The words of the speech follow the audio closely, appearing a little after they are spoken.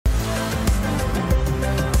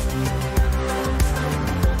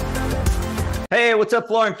Hey, what's up,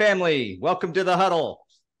 flooring family? Welcome to the Huddle.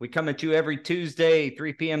 We come at you every Tuesday,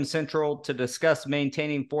 3 p.m. Central, to discuss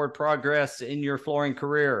maintaining forward progress in your flooring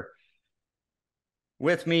career.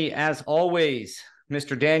 With me, as always,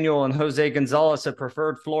 Mr. Daniel and Jose Gonzalez of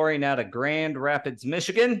Preferred Flooring out of Grand Rapids,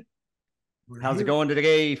 Michigan. How's it going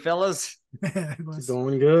today, fellas? It's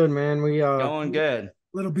going good, man. Going good.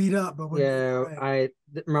 Little beat up, but Yeah, I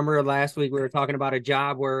remember last week we were talking about a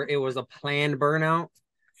job where it was a planned burnout,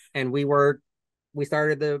 and we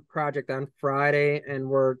started the project on Friday and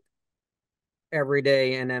worked every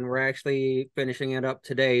day, and then we're actually finishing it up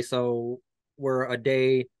today. So we're a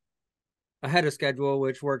day ahead of schedule,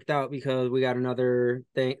 which worked out because we got another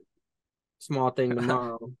small thing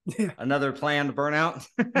tomorrow. yeah, Another planned burnout.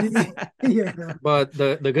 yeah. But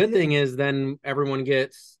the good thing is then everyone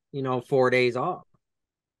gets 4 days off.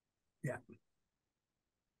 Yeah.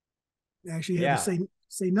 Actually, had Yeah. to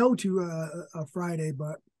say no to a Friday,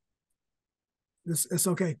 but it's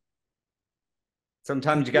okay.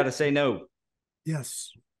 Sometimes you got to say no.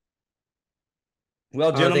 Yes.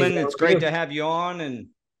 Well, gentlemen, Thanks it's great to have you on,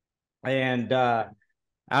 and out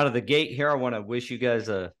of the gate here, I want to wish you guys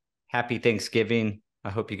a happy Thanksgiving. I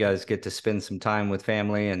hope you guys get to spend some time with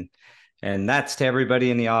family, and that's to everybody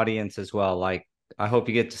in the audience as well. Like, I hope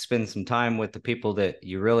you get to spend some time with the people that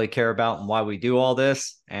you really care about and why we do all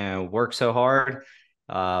this and work so hard.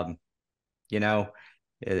 You know,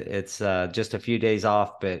 it's just a few days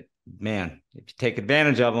off, but man, if you take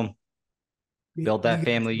advantage of them, build that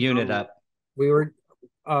family unit up. We were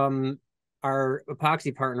our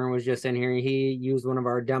epoxy partner was just in here. He used one of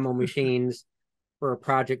our demo machines for a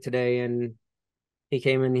project today, and he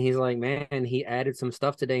came in and he's like, man, he added some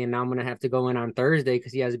stuff today, and now I'm gonna have to go in on Thursday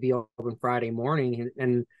because he has to be open Friday morning.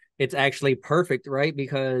 And it's actually perfect, right?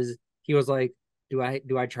 Because he was like, do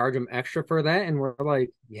I charge him extra for that? And we're like,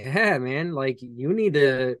 yeah, man, like you need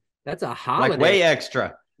to, that's a Like holiday. way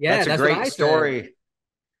extra. Yeah, That's a that's what I great said. story.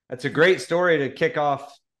 That's a great story to kick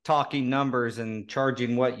off talking numbers and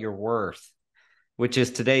charging what you're worth, which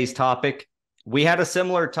is today's topic. We had a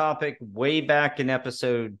similar topic way back in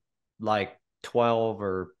episode like 12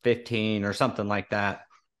 or 15 or something like that.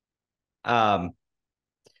 And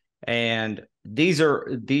these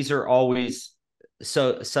are always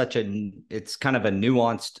it's kind of a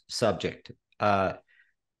nuanced subject. I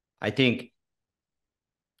think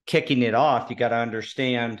kicking it off, you got to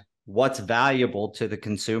understand what's valuable to the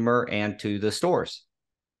consumer and to the stores.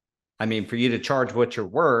 I mean, for you to charge what you're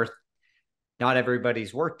worth, not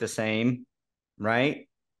everybody's worth the same, right?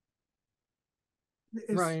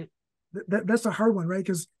 Right. That's a hard one, right?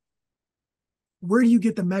 Because where do you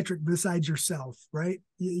get the metric besides yourself, right?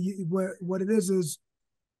 What it is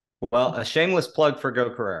Well, a shameless plug for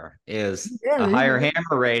Go Carrera is a higher hammer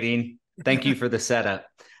rating. Thank you for the setup.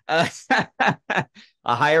 A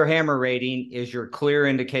higher hammer rating is your clear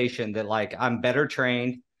indication that, like, I'm better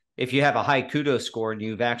trained. If you have a high kudos score and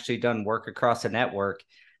you've actually done work across a network,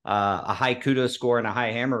 a high kudos score and a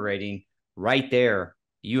high hammer rating, right there,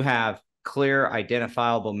 you have clear,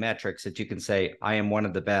 identifiable metrics that you can say, I am one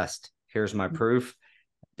of the best. Here's my proof.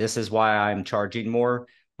 This is why I'm charging more.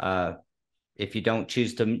 If you don't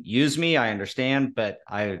choose to use me, I understand, but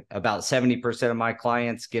about 70% of my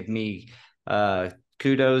clients give me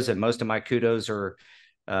kudos, and most of my kudos are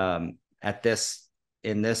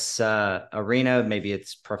in this arena. Maybe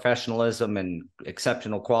it's professionalism and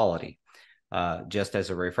exceptional quality. Just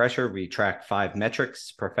as a refresher, we track 5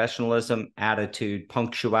 metrics: professionalism, attitude,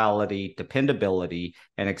 punctuality, dependability,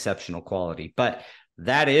 and exceptional quality. But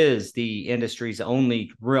that is the industry's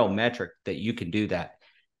only real metric that you can do that.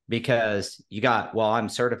 Because you got, well, I'm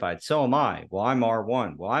certified, so am I. Well, I'm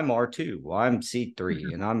R1. Well, I'm R2. Well, I'm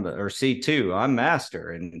C3 and or C2. I'm master.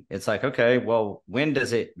 And it's like, okay, well, when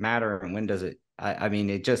does it matter and when does it? I mean,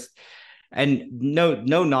 it just, and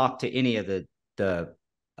no knock to any of the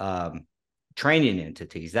training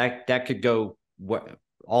entities that could go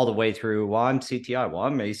all the way through. Well, I'm CTI. Well,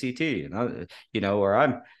 I'm ACT, and or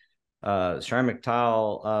I'm ceramic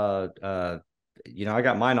tile. I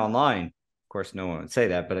got mine online. Of course, no one would say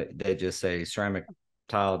that, but they just say ceramic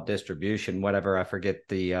tile distribution, whatever. I forget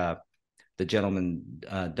the gentleman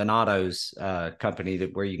Donato's company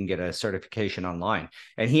where you can get a certification online,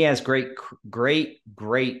 and he has great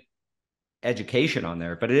education on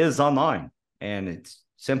there, but it is online, and it's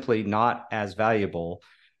simply not as valuable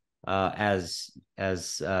as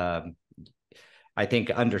I think,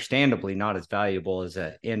 understandably, not as valuable as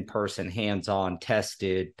an in-person, hands-on,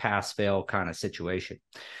 tested, pass-fail kind of situation.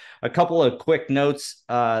 A couple of quick notes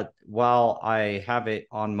while I have it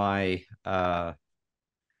on my head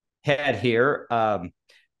here.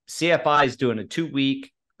 CFI is doing a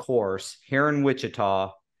 2-week course here in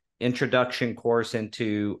Wichita introduction course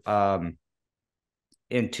into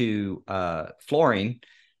flooring.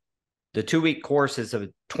 The 2-week course is a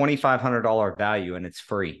 $2,500 value, and it's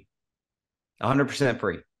free, 100%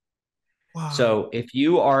 free. Wow. So if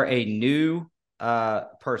you are a new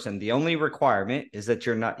person, the only requirement is that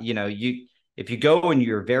you're not, if you go and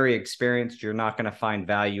you're very experienced, you're not going to find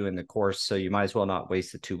value in the course. So you might as well not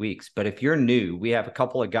waste the 2 weeks. But if you're new, we have a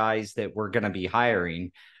couple of guys that we're going to be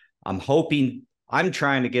hiring. I'm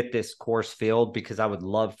trying to get this course filled because I would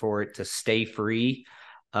love for it to stay free,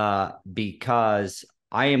 because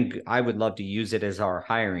I would love to use it as our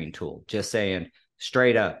hiring tool. Just saying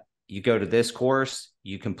straight up, you go to this course,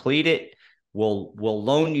 you complete it, we'll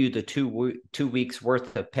loan you the 2 weeks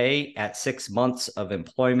worth of pay at 6 months of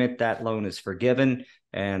employment. That loan is forgiven,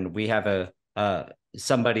 and we have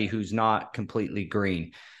somebody who's not completely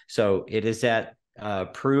green. So it is at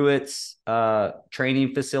Pruitt's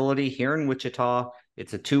training facility here in Wichita.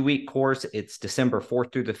 It's a 2-week course. It's December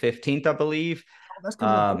 4th through the 15th, I believe. Oh, that's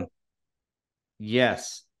cool.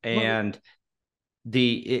 Yes. And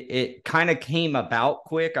it kind of came about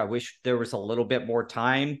quick. I wish there was a little bit more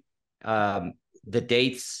time. The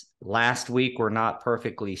dates last week were not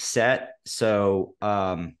perfectly set. So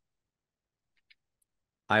I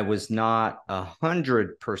was not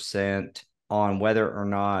 100% on whether or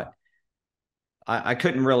not I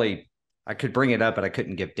couldn't really, I could bring it up, but I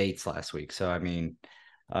couldn't give dates last week. So, I mean,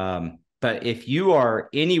 but if you are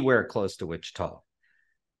anywhere close to Wichita,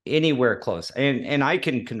 anywhere close, and I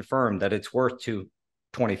can confirm that it's worth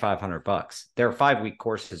 $2,500. Their 5-week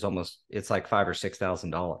course is it's like $5,000 or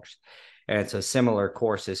 $6,000, and it's a similar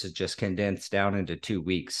course. This is just condensed down into 2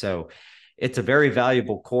 weeks, so it's a very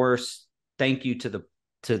valuable course. Thank you to the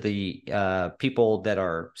people that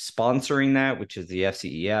are sponsoring that, which is the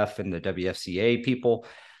FCEF and the WFCA people.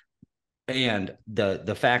 And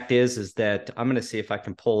the fact is that I'm going to see if I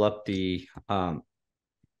can pull up the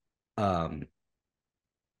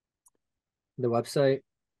website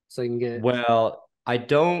so you can get. Well, I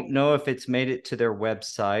don't know if it's made it to their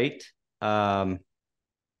website. I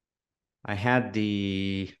had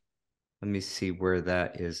let me see where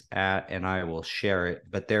that is at, and I will share it.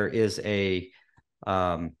 But there is a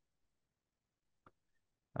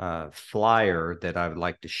flyer that I would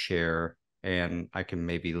like to share, and I can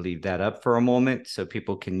maybe leave that up for a moment so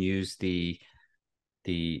people can use the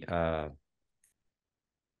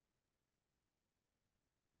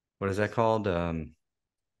what is that called?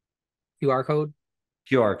 QR code.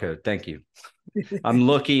 QR code. Thank you. I'm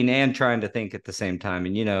looking and trying to think at the same time.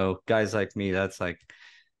 And, guys like me, that's like,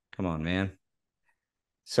 come on, man.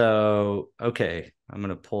 So, okay, I'm going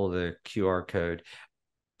to pull the QR code.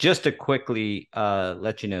 Just to quickly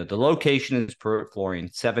let you know, the location is Pruitt Flooring,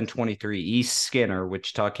 723 East Skinner,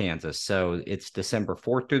 Wichita, Kansas. So it's December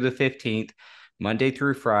 4th through the 15th, Monday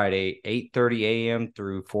through Friday, 8:30 a.m.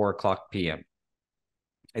 through 4 o'clock p.m.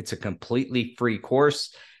 It's a completely free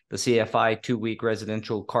course, the CFI 2-week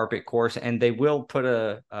residential carpet course, and they will put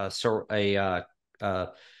I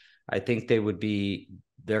think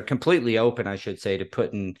they're completely open, I should say, to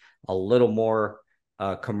putting a little more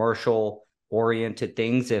commercial oriented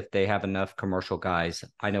things if they have enough commercial guys.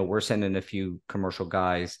 I know we're sending a few commercial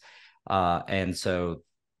guys, and so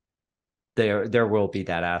there will be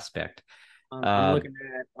that aspect. I'm looking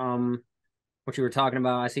at what you were talking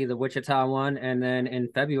about. I see the Wichita one, and then in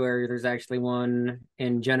February there's actually one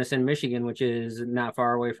in Jenison, Michigan, which is not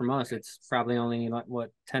far away from us. It's probably only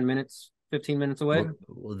like 10 minutes, 15 minutes away.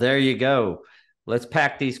 Well, there you go. Let's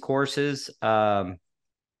pack these courses. Let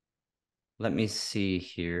me see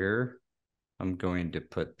here. I'm going to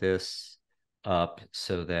put this up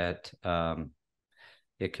so that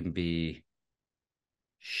it can be,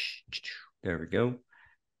 there we go.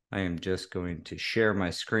 I am just going to share my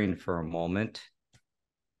screen for a moment.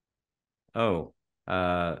 Oh,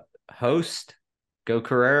 host, Go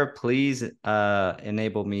Carrera, please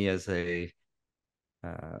enable me as to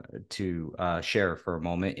share for a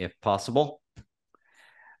moment if possible.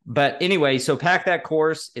 But anyway, so pack that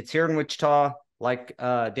course. It's here in Wichita. Like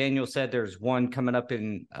Daniel said, there's one coming up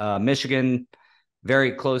in Michigan,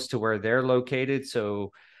 very close to where they're located.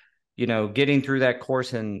 So, getting through that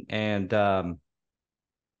course and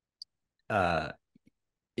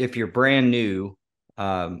if you're brand new,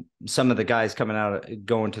 some of the guys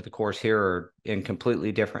going to the course here are in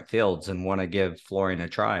completely different fields and want to give flooring a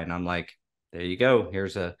try. And I'm like, there you go.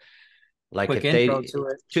 Here's a quick intro to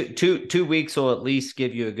it. 2 weeks will at least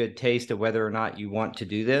give you a good taste of whether or not you want to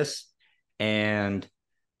do this. And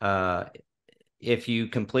if you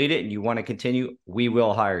complete it and you want to continue, we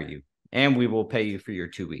will hire you and we will pay you for your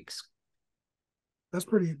 2 weeks. That's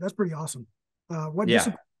pretty awesome.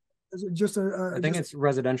 Is it just I think it's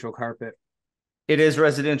residential carpet. It is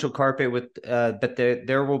residential carpet with, but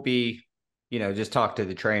there will be, just talk to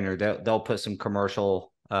the trainer. They'll put some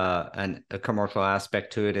commercial, and a commercial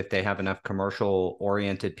aspect to it if they have enough commercial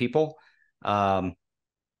oriented people. At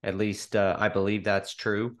least I believe that's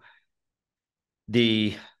true.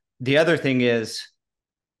 The other thing is,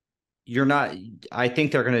 I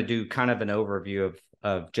think they're going to do kind of an overview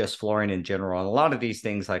of just flooring in general. And a lot of these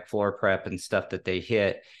things like floor prep and stuff that they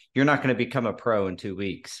hit, you're not going to become a pro in 2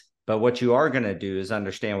 weeks. But what you are going to do is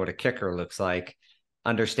understand what a kicker looks like,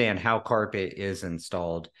 understand how carpet is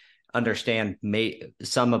installed, understand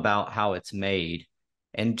some about how it's made,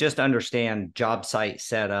 and just understand job site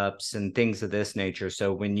setups and things of this nature.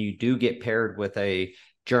 So when you do get paired with a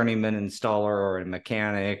journeyman installer or a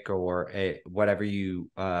mechanic or whatever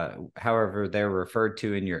however they're referred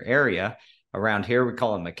to in your area, around here we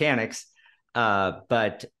call them mechanics.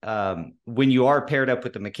 But when you are paired up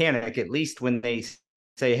with the mechanic, at least when they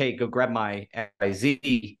say, hey, go grab my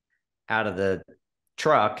XYZ out of the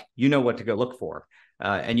truck, you know what to go look for.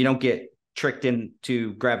 And you don't get tricked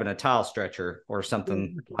into grabbing a tile stretcher or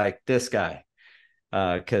something like this guy.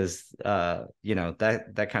 Because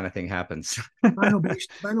that kind of thing happens.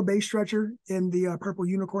 Vinyl base stretcher in the purple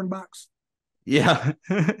unicorn box. Yeah.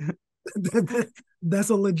 That's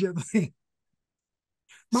a legit thing.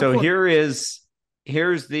 So here's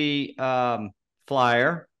the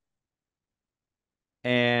flyer,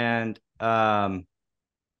 and the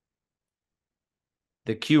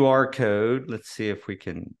QR code. Let's see if we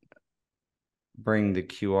can bring the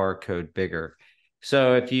QR code bigger.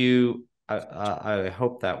 So if you, I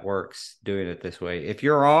hope that works doing it this way. If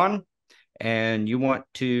you're on and you want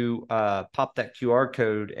to pop that QR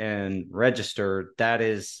code and register, that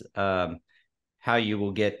is how you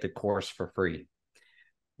will get the course for free.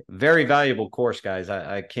 Very valuable course, guys.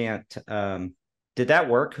 I can't. Did that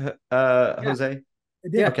work, Jose?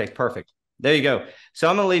 Yeah. Okay, perfect. There you go. So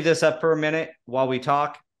I'm going to leave this up for a minute while we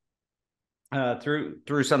talk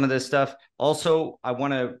through some of this stuff. Also, I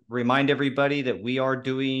want to remind everybody that we are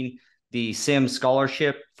doing the SIM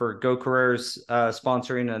scholarship for Go Careers,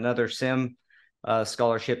 sponsoring another SIM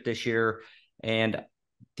scholarship this year, and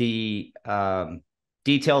the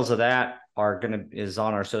details of that is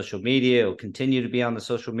on our social media. It will continue to be on the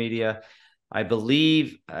social media. I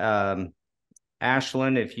believe,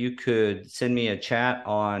 Ashlyn, if you could send me a chat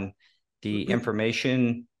on the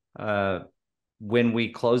information when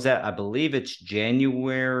we close that. I believe it's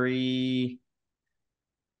January.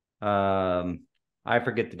 I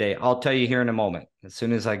forget the date. I'll tell you here in a moment, as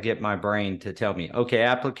soon as I get my brain to tell me. Okay,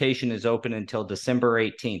 application is open until December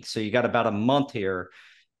 18th. So you got about a month here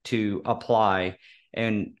to apply.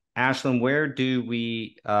 And Ashlyn, where do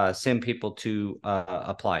we send people to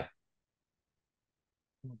apply?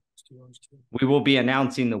 We will be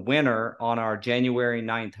announcing the winner on our January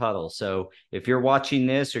 9th huddle. So if you're watching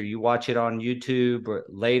this or you watch it on YouTube or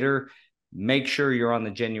later, make sure you're on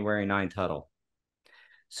the January 9th huddle.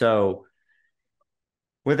 So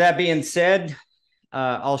with that being said,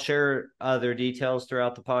 I'll share other details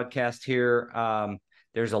throughout the podcast here.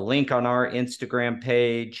 There's a link on our Instagram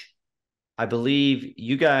page. I believe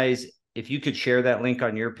you guys, if you could share that link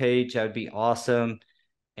on your page, that would be awesome.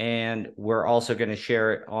 And we're also going to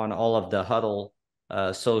share it on all of the huddle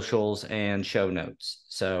socials and show notes.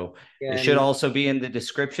 So it should also be in the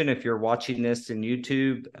description. If you're watching this in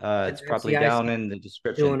YouTube, it's probably down in the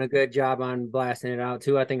description. Doing a good job on blasting it out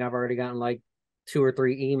too. I think I've already gotten like 2 or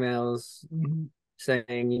 3 emails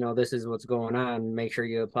saying, this is what's going on. Make sure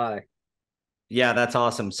you apply. Yeah, that's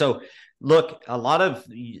awesome. So look, a lot of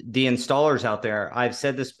the installers out there, I've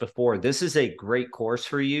said this before, this is a great course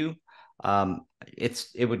for you.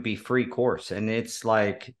 It would be free course, and it's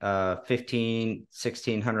like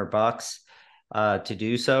 $1,600 to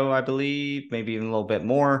do so, I believe, maybe even a little bit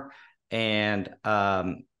more. And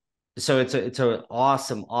so it's an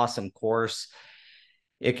awesome course.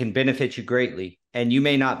 It can benefit you greatly, and you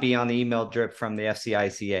may not be on the email drip from the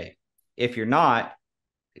FCICA. If you're not,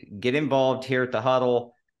 get involved here at the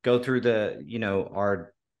huddle. Go through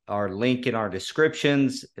our link in our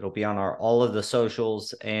descriptions. It'll be on all of the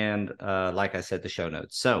socials and like I said, the show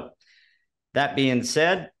notes. So that being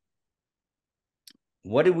said,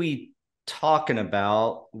 what are we talking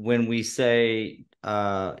about when we say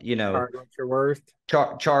charge what you're worth?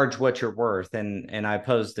 Charge what you're worth. And I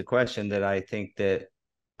posed the question that I think that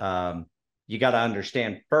you got to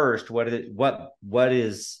understand first what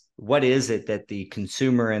is it that the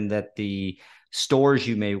consumer and that the stores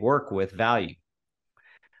you may work with value.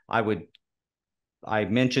 I would I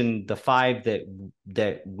mentioned the 5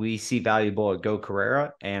 that we see valuable at Go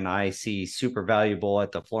Carrera, and I see super valuable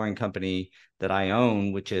at the flooring company that I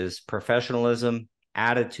own, which is professionalism,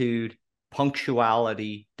 attitude,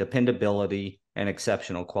 punctuality, dependability, and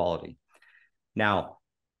exceptional quality. Now,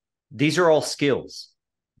 these are all skills.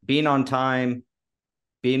 Being on time,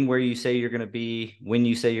 being where you say you're going to be, when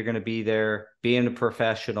you say you're going to be there, being a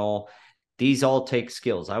professional, these all take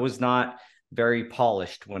skills. I was not very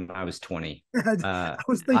polished when I was 20. I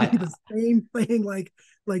was thinking the same thing. Like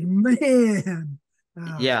man.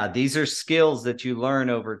 Yeah, these are skills that you learn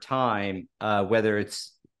over time, whether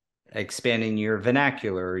it's expanding your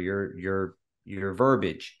vernacular, your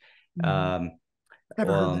verbiage. Never heard that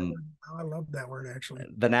word. Oh, I love that word actually.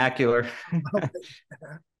 Vernacular.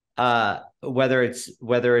 Whether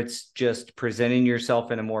it's just presenting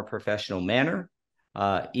yourself in a more professional manner,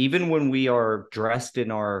 even when we are dressed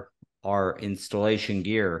in our installation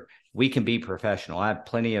gear, we can be professional. I have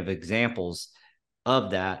plenty of examples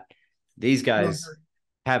of that. These guys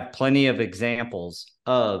have plenty of examples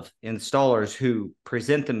of installers who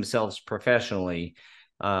present themselves professionally,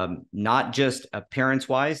 not just appearance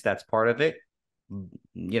wise. That's part of it.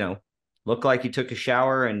 Look like you took a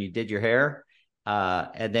shower and you did your hair.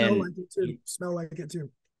 And then smell like it too.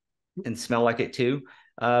 And smell like it too.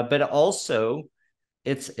 But also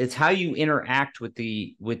it's how you interact with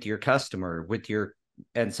your customer,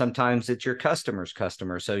 and sometimes it's your customer's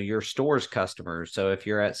customer. So your store's customer. So if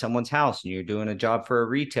you're at someone's house and you're doing a job for a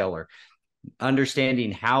retailer,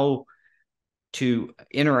 understanding how to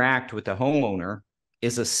interact with the homeowner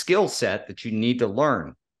is a skill set that you need to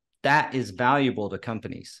learn. That is valuable to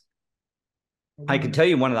companies. I can tell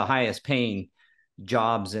you one of the highest paying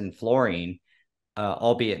jobs in flooring,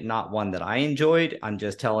 albeit not one that I enjoyed. I'm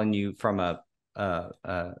just telling you from a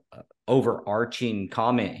overarching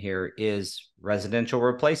comment here, is residential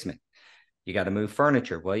replacement. You got to move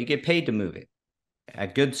furniture. Well, you get paid to move it.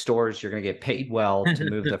 At good stores, you're going to get paid well to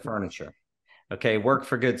move the furniture. Okay, work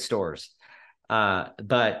for good stores.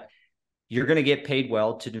 But you're going to get paid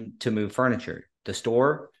well to move furniture. The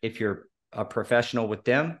store, if you're a professional with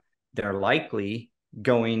them, they're likely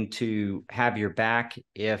going to have your back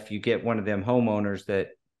if you get one of them homeowners that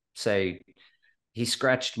say, he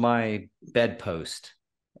scratched my bedpost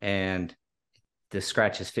and the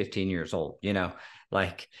scratch is 15 years old,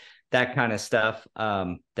 like that kind of stuff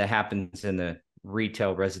that happens in the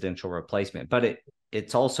retail residential replacement. But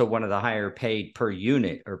it's also one of the higher paid per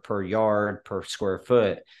unit or per yard, per square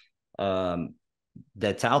foot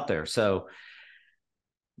that's out there. So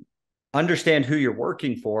understand who you're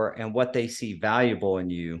working for and what they see valuable in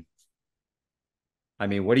you. I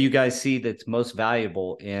mean, what do you guys see that's most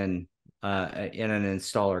valuable in an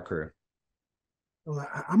installer crew? Well,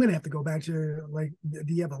 I'm going to have to go back to like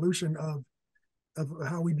the evolution of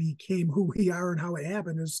how we became who we are and how it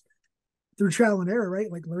happened is through trial and error,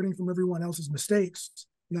 right? Like learning from everyone else's mistakes.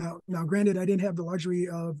 Now, granted, I didn't have the luxury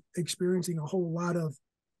of experiencing a whole lot of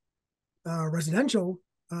residential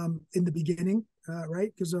in the beginning,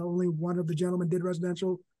 right? Because only one of the gentlemen did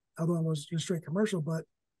residential, other one was just straight commercial. But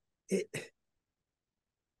it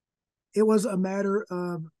was a matter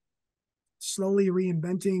of slowly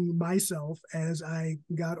reinventing myself as I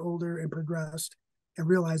got older and progressed, and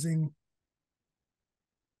realizing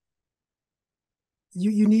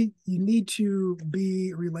you need to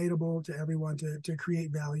be relatable to everyone to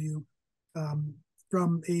create value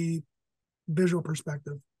from a visual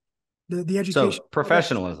perspective. The education, so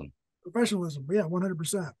professionalism, yeah,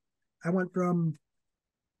 100%. I went from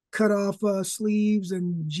cut off sleeves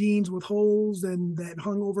and jeans with holes and that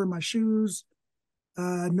hung over my shoes,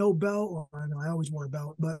 no belt, or I always wore a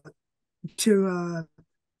belt, but to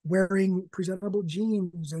wearing presentable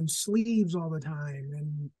jeans and sleeves all the time.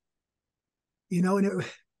 And and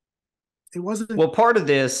it wasn't. Well, part of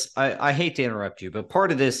this, I hate to interrupt you, but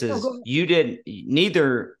part of this is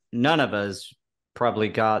none of us probably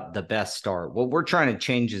got the best start. What we're trying to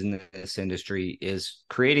change in this industry is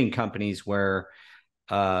creating companies where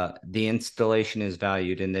the installation is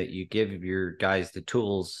valued and that you give your guys the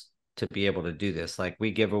tools to be able to do this. Like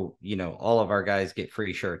we give all of our guys get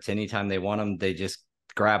free shirts anytime they want them. They just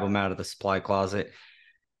grab them out of the supply closet,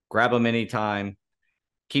 grab them anytime,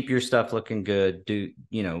 keep your stuff looking good,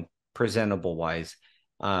 presentable wise,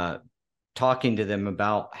 talking to them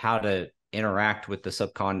about how to interact with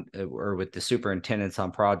the or with the superintendents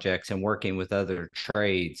on projects and working with other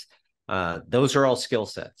trades. Those are all skill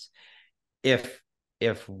sets. If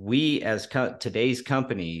we as today's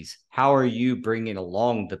companies, how are you bringing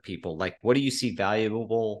along the people? Like, what do you see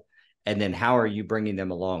valuable? And then how are you bringing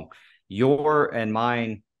them along? Your and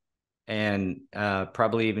mine and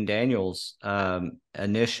probably even Daniel's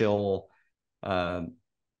initial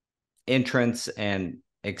entrance and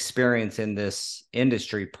experience in this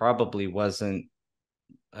industry probably wasn't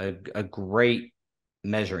a great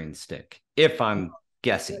measuring stick, if I'm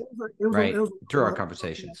guessing, right? Through our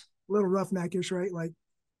conversations. A little roughneckish, right? Like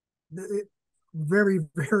very,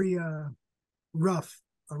 very rough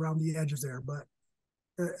around the edges there. But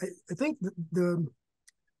I think the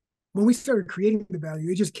when we started creating the value,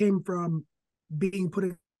 it just came from being put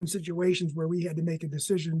in situations where we had to make a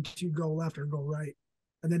decision to go left or go right.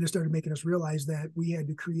 And then it started making us realize that we had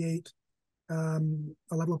to create a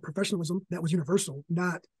level of professionalism that was universal,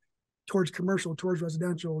 not towards commercial, towards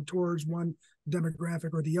residential, towards one demographic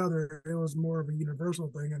or the other. It was more of a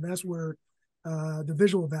universal thing. And that's where the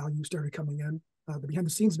visual value started coming in. The behind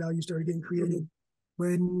the scenes value started getting created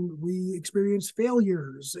when we experienced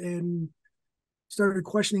failures and started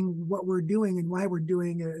questioning what we're doing and why we're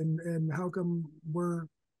doing it, and how come we're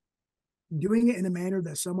doing it in a manner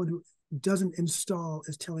that someone who doesn't install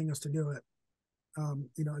is telling us to do it. And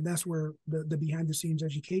that's where the behind the scenes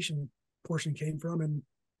education portion came from. And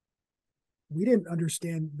we didn't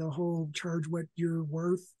understand the whole charge what you're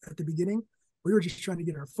worth at the beginning. We were just trying to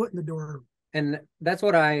get our foot in the door. And that's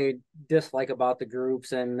what I dislike about the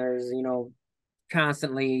groups. And there's,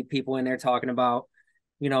 constantly people in there talking about,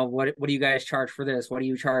 what do you guys charge for this? What do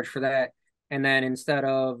you charge for that? And then instead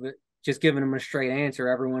of just giving them a straight answer,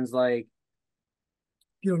 everyone's like,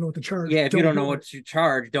 you don't know what to charge. Yeah, if you don't know what to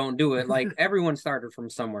charge, don't do it. Like everyone started from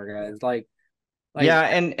somewhere, guys. Like yeah,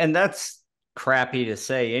 and that's crappy to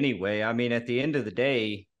say anyway. I mean, at the end of the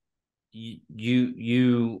day,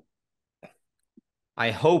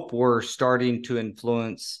 I hope we're starting to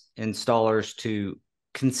influence installers to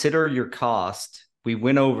consider your cost. We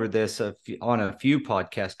went over this on a few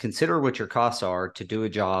podcasts. Consider what your costs are to do a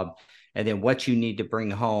job, and then what you need to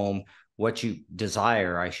bring home, what you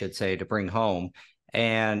desire, I should say, to bring home,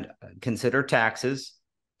 and consider taxes,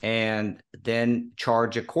 and then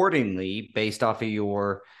charge accordingly based off of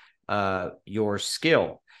your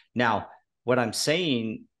skill. Now, what I'm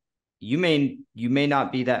saying, you may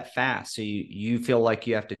not be that fast, so you feel like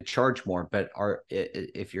you have to charge more, but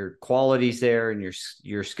if your quality's there and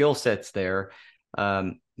your skill set's there,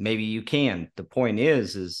 maybe you can. The point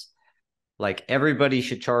is like everybody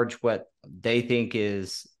should charge what they think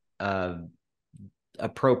is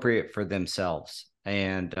appropriate for themselves.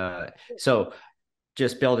 And so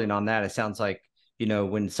just building on that, it sounds like,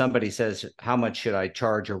 when somebody says, how much should I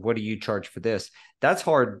charge, or what do you charge for this? That's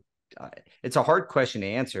hard. It's a hard question to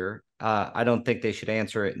answer. I don't think they should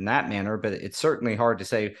answer it in that manner, but it's certainly hard to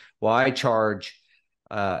say, well, I charge,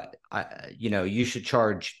 you should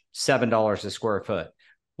charge $7 a square foot.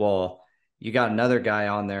 Well, you got another guy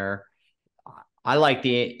on there. I like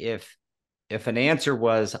if an answer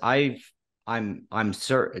was, I'm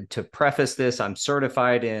certain to preface this, I'm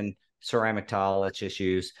certified in ceramic tile, let's just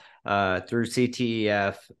use through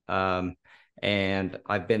CTEF, and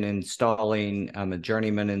I've been installing. I'm a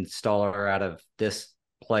journeyman installer out of this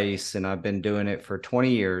place, and I've been doing it for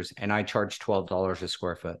 20 years, and I charge $12 a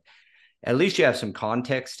square foot. At least you have some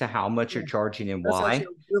context to how much you're charging and That's why. A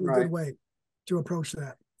really good way to approach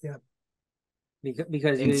that. Yeah,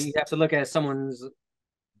 because you have to look at someone's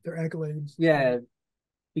their accolades. Yeah,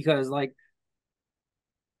 because like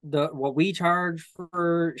what we charge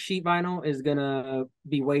for sheet vinyl is gonna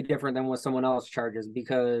be way different than what someone else charges,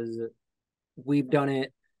 because we've done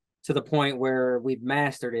it to the point where we've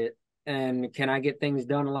mastered it. And can I get things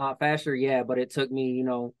done a lot faster? Yeah, but it took me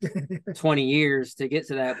 20 years to get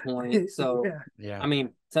to that point. So yeah. I mean,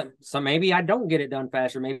 so maybe I don't get it done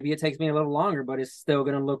faster, maybe it takes me a little longer, but it's still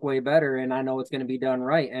going to look way better, and I know it's going to be done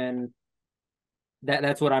right. And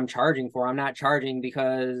that's what I'm charging for. I'm not charging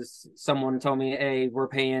because someone told me, hey, we're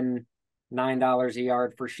paying $9 a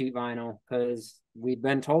yard for sheet vinyl, because we've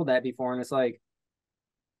been told that before. And it's like,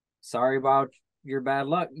 sorry about your bad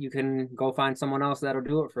luck. You can go find someone else that'll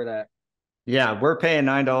do it for that. Yeah, we're paying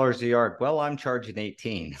 $9 a yard. Well, I'm charging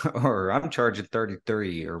 18 or I'm charging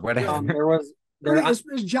 33 or whatever.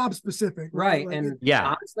 It's job specific. Right. Like, and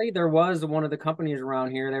honestly, there was one of the companies around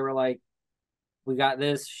here, they were like, we got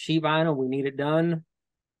this sheet vinyl, we need it done.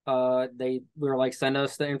 We were like, send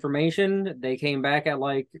us the information. They came back at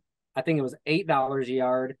like, I think it was $8 a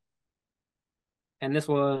yard. And this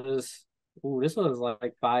was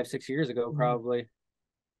like 5-6 years ago, probably.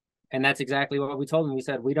 And that's exactly what we told them. We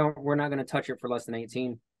said, we're not going to touch it for less than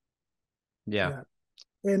 18. Yeah.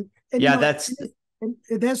 And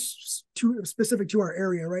that's too specific to our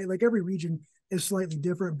area, right? Like every region is slightly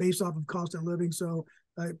different based off of cost of living. So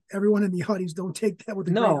everyone in the audience, don't take that with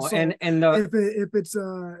a grain of salt. If it's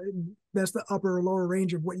that's the upper or lower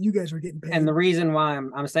range of what you guys are getting paid. And the reason why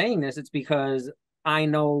I'm saying this, it's because I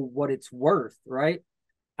know what it's worth, right?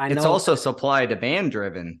 I It's know. also supply demand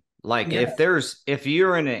driven. Like Yeah. if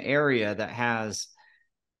you're in an area that has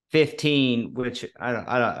 15, which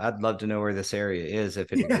I'd love to know where this area is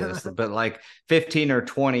if it Yeah. exists, but like 15 or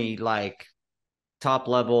 20 like top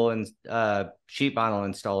level and sheet vinyl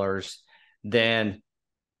installers, then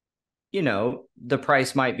the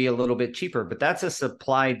price might be a little bit cheaper, but that's a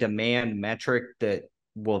supply demand metric that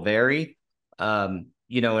will vary.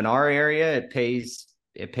 In our area, it pays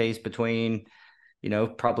between,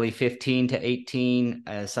 probably 15 to 18,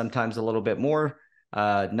 sometimes a little bit more.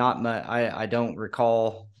 Not much. I don't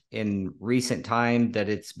recall in recent time that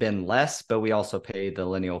it's been less, but we also pay the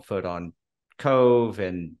lineal foot on cove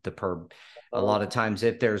and a lot of times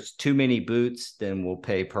if there's too many boots, then we'll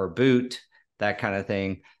pay per boot, that kind of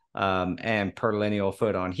thing. And per lineal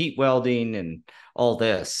foot on heat welding and all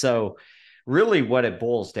this. So really what it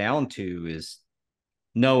boils down to is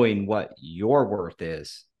knowing what your worth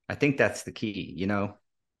is. I think that's the key,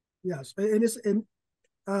 Yes, and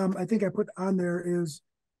I think I put on there is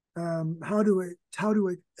how do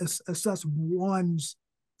it assess one's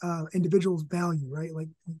individual's value, right? Like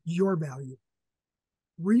your value,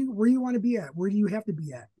 where you want to be at, where do you have to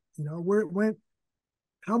be at,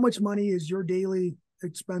 how much money is your daily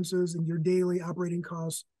expenses and your daily operating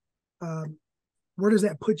costs, where does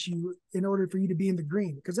that put you in order for you to be in the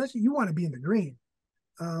green? Because that's, you want to be in the green,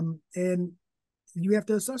 and you have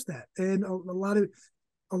to assess that. And a lot of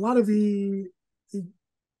the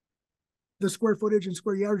square footage and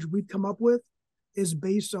square yardage we've come up with is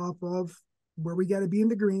based off of where we got to be in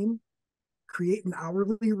the green, create an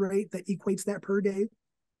hourly rate that equates that per day,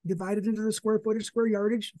 divide it into the square footage, square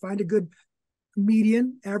yardage, find a good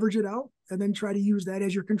median, average it out, and then try to use that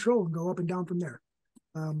as your control and go up and down from there.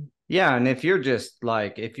 Yeah, and if you're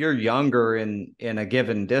younger in a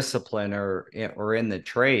given discipline or in the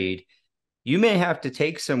trade, you may have to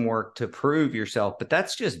take some work to prove yourself, but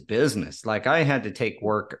that's just business. Like I had to take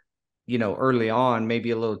work, early on,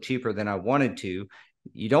 maybe a little cheaper than I wanted to.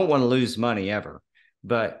 You don't want to lose money ever,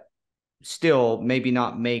 but still maybe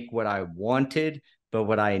not make what I wanted, but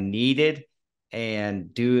what I needed,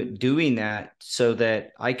 and doing that so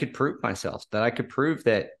that I could prove myself, that I could prove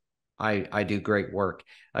that I do great work.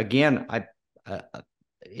 Again,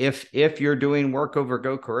 if you're doing work over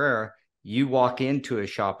Go Carrera, you walk into a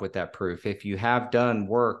shop with that proof. If you have done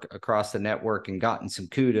work across the network and gotten some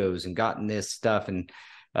kudos and gotten this stuff, and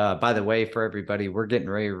by the way, for everybody, we're getting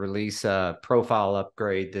ready to release a profile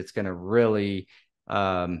upgrade that's going to really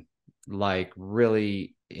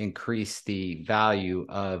really increase the value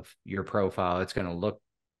of your profile. It's going to look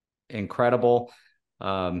incredible.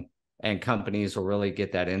 And companies will really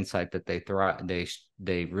get that insight that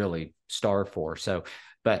they really starve for. So,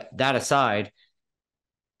 but that aside,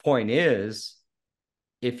 point is,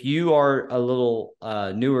 if you are a little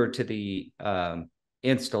newer to the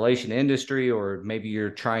installation industry, or maybe you're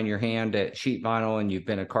trying your hand at sheet vinyl and you've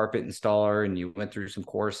been a carpet installer and you went through some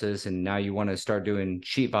courses and now you want to start doing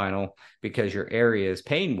sheet vinyl because your area is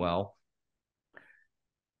paying well,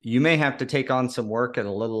 you may have to take on some work at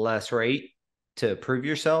a little less rate to prove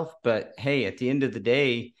yourself. But hey, at the end of the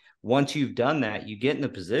day, once you've done that, you get in the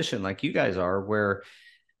position like you guys are where,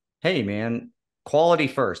 hey man, quality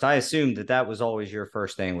first. I assumed that was always your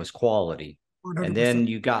first thing, was quality. 100%. And then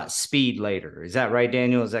you got speed later. Is that right,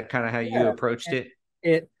 Daniel? Is that kind of how you approached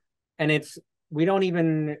it? We don't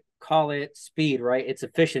even call it speed, right? It's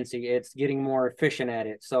efficiency. It's getting more efficient at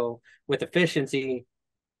it. So with efficiency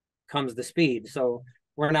comes the speed. So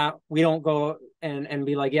we don't go and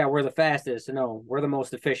be like, yeah, we're the fastest. No, we're the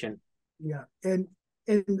most efficient. Yeah. And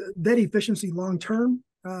that efficiency long-term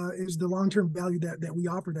is the long-term value that we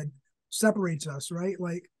offer that separates us, right?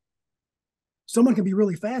 Like someone can be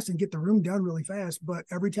really fast and get the room done really fast, but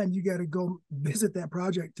every time you got to go visit that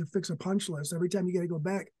project to fix a punch list, every time you got to go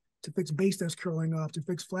back to fix base that's curling off, to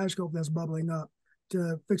fix flash scope that's bubbling up,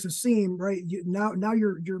 to fix a seam, right? Now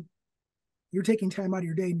you're taking time out of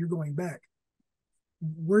your day and you're going back.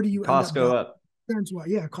 Where do you costs go up? That's why,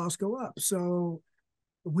 yeah, costs go up. So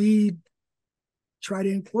we try to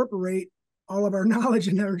incorporate all of our knowledge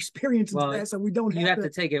and our experience into that, so we don't have to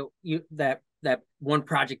take it that one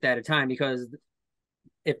project at a time, because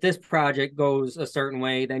if this project goes a certain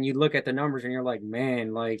way, then you look at the numbers and you're like,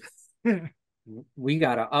 man, like we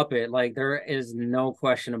gotta up it. Like there is no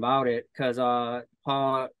question about it, because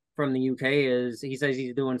Paul from the UK he says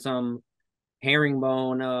he's doing some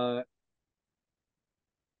herringbone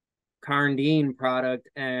Carndean product,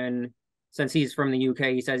 and since he's from the UK,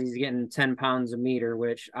 he says he's getting 10 pounds a meter,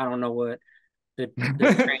 which I don't know what the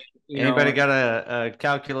anybody got a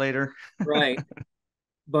calculator? Right.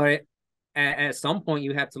 But at some point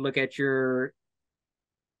you have to look at your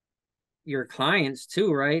your clients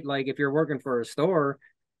too, right? Like if you're working for a store,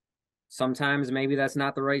 sometimes maybe that's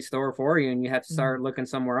not the right store for you and you have to start looking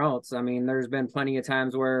somewhere else. I mean, there's been plenty of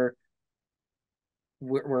times where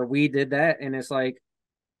we did that, and it's like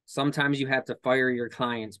sometimes you have to fire your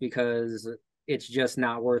clients because it's just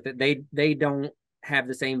not worth it. They don't have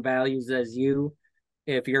the same values as you.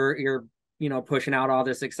 If you're pushing out all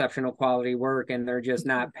this exceptional quality work and they're just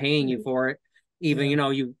not paying you for it, even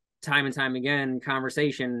you time and time again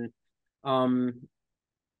conversation.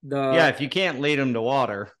 If you can't lead them to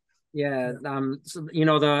water. So,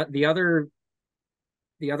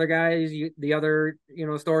 the other guys, the other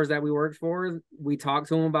stores that we worked for, we talked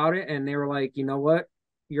to them about it, and they were like, you know what,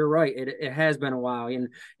 you're right. It has been a while, and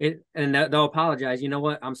they'll apologize. You know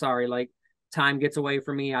what, I'm sorry. Like time gets away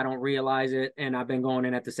from me. I don't realize it, and I've been going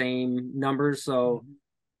in at the same numbers. So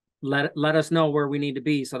let us know where we need to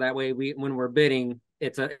be, so that way when we're bidding,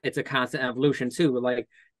 it's a constant evolution too. Like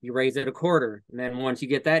you raise it a quarter, and then once you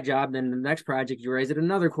get that job, then the next project you raise it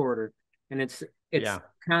another quarter, and it's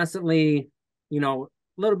constantly, a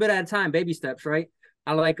little bit at a time, baby steps, right?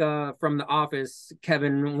 I like from The Office,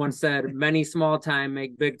 Kevin once said, "Many small time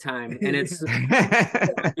make big time," and it's say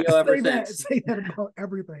that about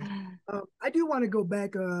everything. I do want to go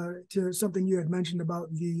back to something you had mentioned about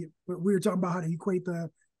we were talking about how to equate the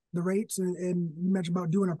rates, and you mentioned about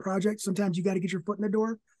doing a project. Sometimes you got to get your foot in the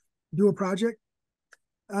door, do a project.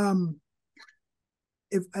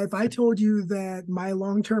 If I told you that my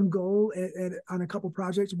long-term goal on a couple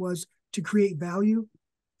projects was to create value,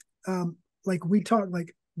 like we talked,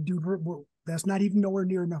 like, dude, that's not even nowhere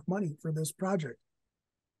near enough money for this project.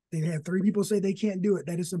 They had 3 people say they can't do it,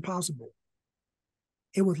 that it's impossible.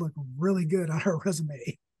 It would look really good on our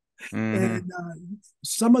resume. And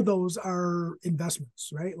some of those are investments,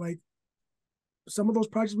 right? Like some of those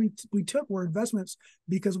projects we took were investments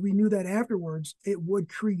because we knew that afterwards it would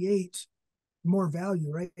create more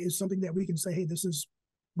value, right? It's something that we can say, hey, this is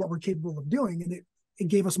what we're capable of doing. And it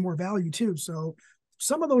gave us more value too. So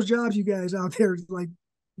some of those jobs, you guys out there, like,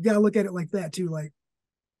 you got to look at it like that too. Like,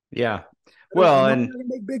 well, I'm going to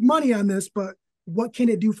make big money on this, but what can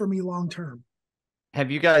it do for me long term? Have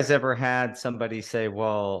you guys ever had somebody say,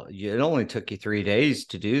 well, it only took you 3 days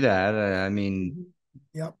to do that? I mean,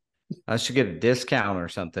 yep, I should get a discount or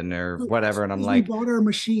something or whatever. And I'm like, we bought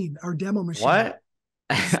our demo machine. What?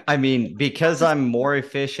 I mean, because I'm more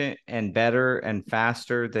efficient and better and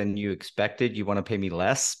faster than you expected, you want to pay me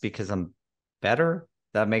less because I'm better?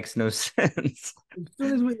 That makes no sense. As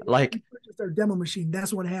soon as we purchased our demo machine,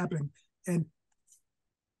 that's what happened. And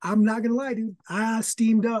I'm not gonna lie, dude, I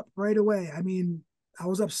steamed up right away. I mean, I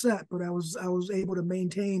was upset, but I was able to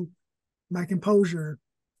maintain my composure,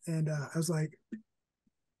 and I was like,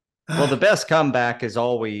 well, the best comeback is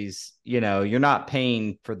always, you're not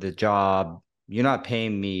paying for the job. You're not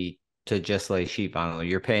paying me to just lay sheet vinyl.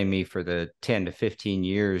 You're paying me for the 10 to 15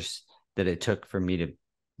 years that it took for me to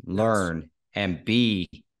learn and be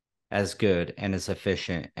as good and as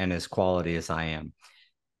efficient and as quality as I am.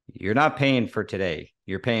 You're not paying for today.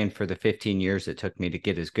 You're paying for the 15 years it took me to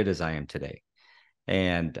get as good as I am today.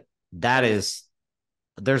 And there's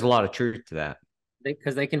a lot of truth to that.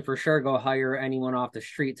 Because they can for sure go hire anyone off the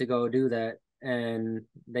street to go do that, and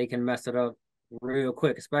they can mess it up real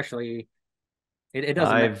quick, especially it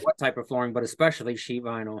doesn't matter what type of flooring, but especially sheet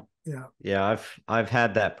vinyl. Yeah, I've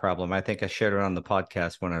had that problem. I think I shared it on the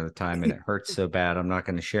podcast one at a time, and it hurts so bad I'm not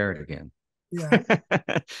going to share it again. Yeah.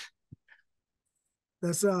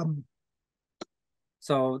 That's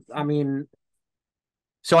so I mean,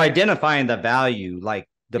 so identifying the value, like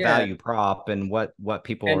the value prop and what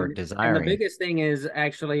people are desiring. And the biggest thing is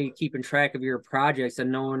actually keeping track of your projects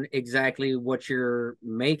and knowing exactly what you're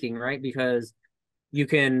making, right? Because you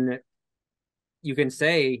can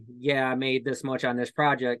say, yeah, I made this much on this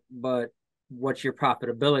project, but what's your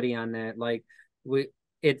profitability on that? Like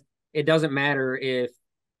it doesn't matter if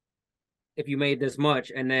you made this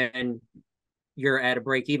much and then you're at a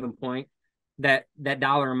break-even point, that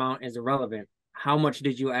dollar amount is irrelevant. How much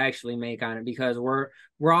did you actually make on it? Because we're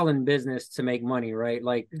all in business to make money, right?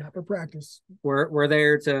 Like not for practice. We're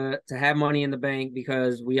there to have money in the bank,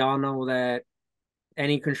 because we all know that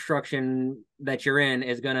any construction that you're in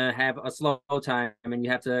is going to have a slow time, and you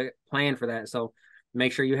have to plan for that. So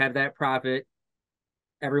make sure you have that profit.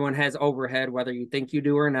 Everyone has overhead, whether you think you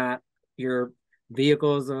do or not. Your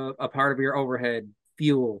vehicle is a part of your overhead.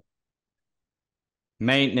 Fuel,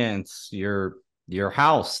 maintenance, your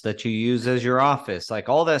house that you use as your office, like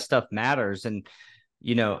all that stuff matters. And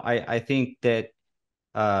I think that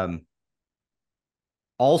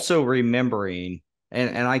also remembering,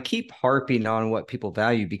 and I keep harping on what people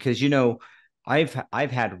value, because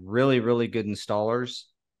I've had really, really good installers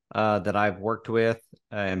that I've worked with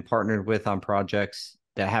and partnered with on projects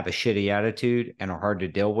that have a shitty attitude and are hard to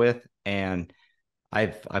deal with, and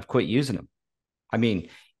I've quit using them. I mean,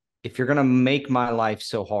 if you're gonna make my life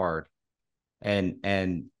so hard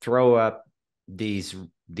and throw up these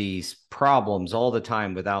problems all the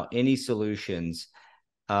time without any solutions,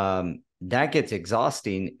 that gets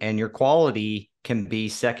exhausting, and your quality can be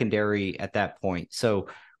secondary at that point. So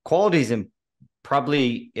quality is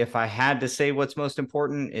probably, if I had to say what's most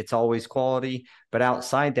important, it's always quality. But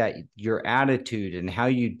outside that, your attitude and how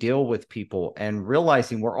you deal with people, and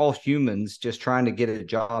realizing we're all humans just trying to get a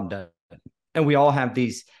job done. And we all have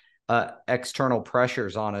these external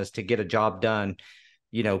pressures on us to get a job done,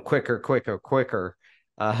 quicker.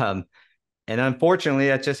 And unfortunately,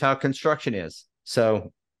 that's just how construction is.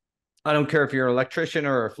 So I don't care if you're an electrician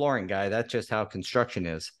or a flooring guy, that's just how construction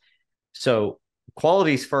is. So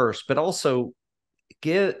quality's first, but also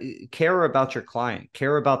care about your client,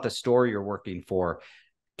 care about the store you're working for,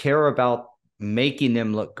 care about making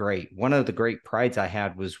them look great. One of the great prides I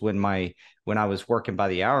had was when I was working by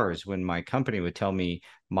the hours, when my company would tell me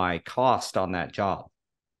my cost on that job.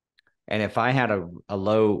 And if I had a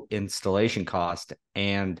low installation cost,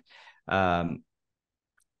 and that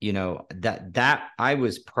I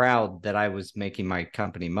was proud that I was making my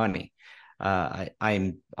company money.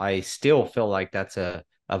 I still feel like that's a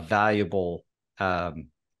valuable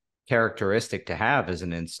characteristic to have as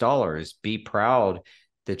an installer, is be proud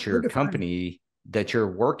that your company that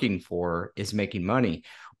you're working for is making money,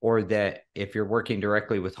 or that if you're working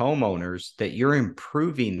directly with homeowners, that you're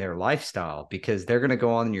improving their lifestyle, because they're going to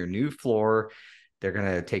go on your new floor. They're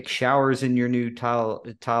going to take showers in your new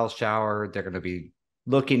tile shower. They're going to be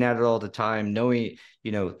looking at it all the time, knowing,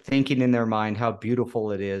 thinking in their mind how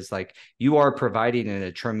beautiful it is. Like, you are providing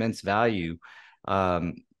a tremendous value.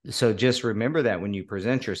 So just remember that when you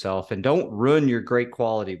present yourself, and don't ruin your great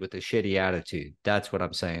quality with a shitty attitude. That's what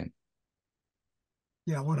I'm saying.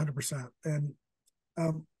 Yeah, 100%. And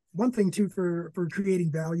one thing too for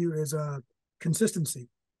creating value is consistency.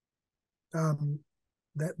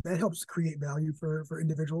 That helps create value for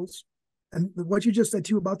individuals. And what you just said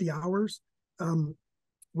too about the hours,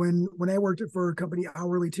 when I worked for a company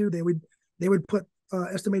hourly too, they would put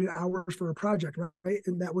estimated hours for a project, right?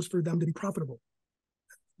 And that was for them to be profitable.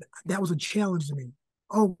 That was a challenge to me,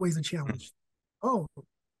 always a challenge. Oh,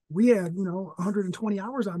 we had 120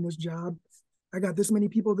 hours on this job. I got this many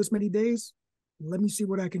people, this many days. Let me see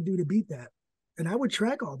what I can do to beat that. And I would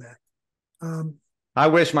track all that. I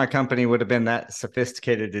wish my company would have been that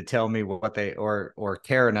sophisticated to tell me what they, or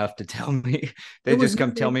care enough to tell me. They just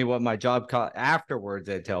come tell me what my job cost afterwards.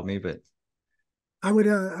 They tell me, but I would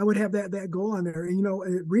have that goal on there.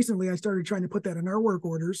 And recently I started trying to put that in our work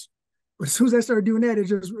orders. But as soon as I started doing that, it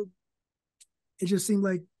just seemed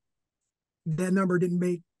like that number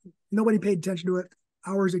nobody paid attention to it.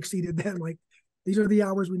 Hours exceeded that. Like, these are the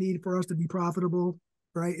hours we need for us to be profitable,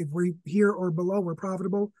 right? If we're here or below, we're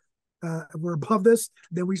profitable. If we're above this,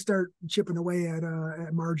 then we start chipping away at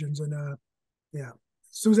margins. And yeah, as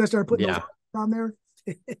soon as I started putting those on there,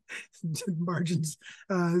 margins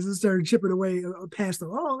started chipping away past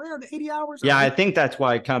the 80 hours. Yeah, I think that's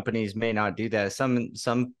why companies may not do that.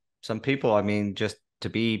 Some people, I mean, just to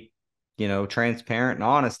be transparent and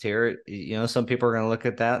honest here, some people are going to look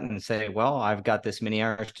at that and say, well, I've got this many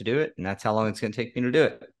hours to do it, and that's how long it's going to take me to do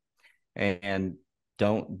it, and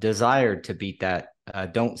don't desire to beat that.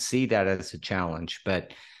 Don't see that as a challenge.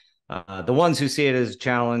 But the ones who see it as a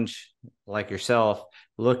challenge, like yourself,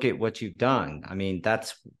 look at what you've done. I mean,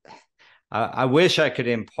 I wish I could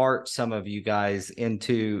impart some of you guys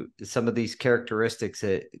into some of these characteristics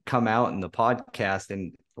that come out in the podcast,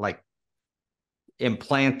 and like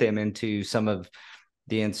implant them into some of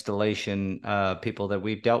the installation people that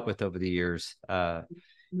we've dealt with over the years. That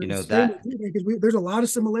because there's a lot of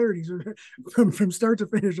similarities from start to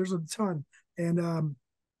finish. There's a ton. And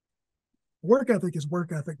work ethic is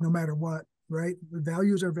work ethic no matter what, right?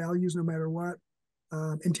 Values are values no matter what.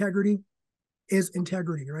 Integrity is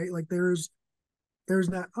integrity, right? Like there's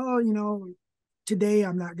not, today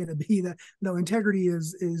I'm not going to be that. No, integrity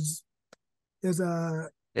is it's a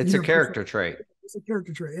character trait. It's a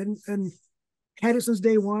character trait, and had it since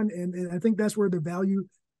day one. And I think that's where the value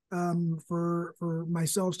for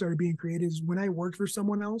myself started being created, is when I worked for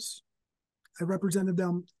someone else, I represented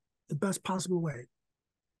them the best possible way,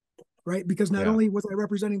 right? Because not only was I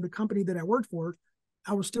representing the company that I worked for,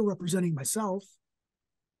 I was still representing myself,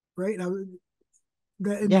 right?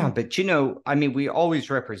 But I mean, we always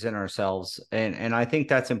represent ourselves, and I think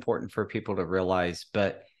that's important for people to realize.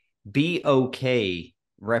 But be okay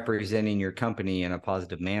representing your company in a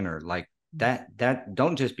positive manner, like that.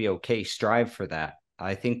 Don't just be okay. Strive for that.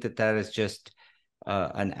 I think that that is just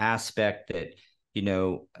an aspect that, you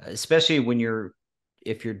know, especially when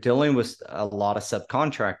if you're dealing with a lot of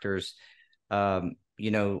subcontractors,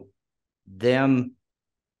 you know, them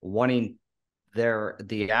wanting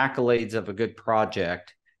the accolades of a good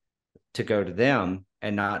project to go to them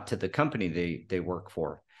and not to the company they work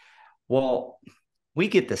for. Well, we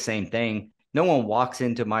get the same thing. No one walks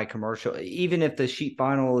into my commercial, even if the sheet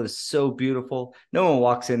vinyl is so beautiful. No one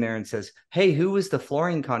walks in there and says, "Hey, who was the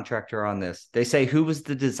flooring contractor on this?" They say, "Who was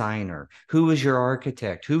the designer? Who was your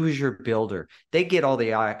architect? Who was your builder?" They get all the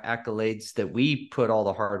accolades that we put all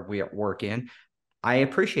the hard work in. I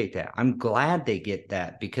appreciate that. I'm glad they get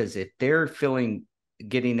that, because if they're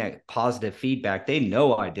getting that positive feedback, they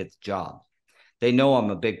know I did the job. They know I'm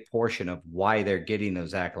a big portion of why they're getting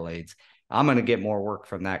those accolades. I'm going to get more work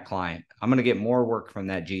from that client. I'm going to get more work from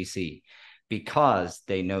that GC because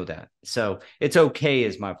they know that. So it's okay,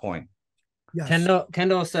 is my point. Yes.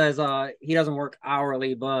 Kendall says he doesn't work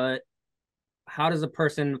hourly, but how does a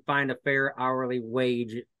person find a fair hourly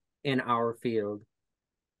wage in our field?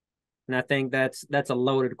 And I think that's a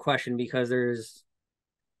loaded question, because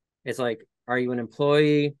it's like, are you an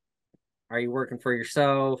employee? Are you working for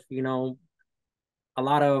yourself? You know, a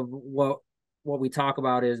lot of what we talk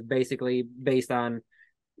about is basically based on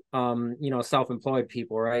you know, self-employed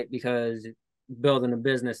people, right? Because building a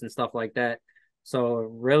business and stuff like that. So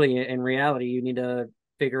really, in reality, you need to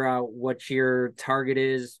figure out what your target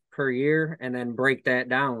is per year and then break that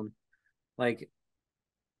down. Like,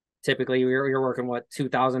 typically you're working what,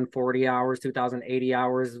 2,040 hours, 2,080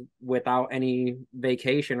 hours without any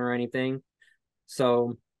vacation or anything.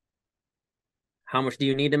 So how much do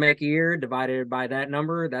you need to make a year? Divided by that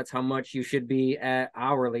number, that's how much you should be at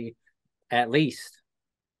hourly, at least.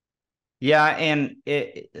 Yeah, and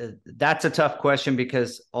that's a tough question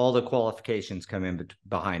because all the qualifications come in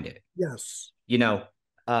behind it. Yes. You know,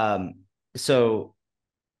 so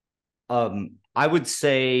I would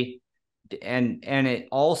say, and it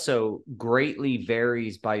also greatly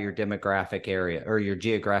varies by your demographic area or your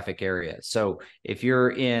geographic area. So if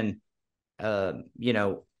you're in, you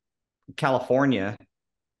know, California,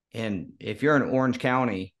 and if you're in Orange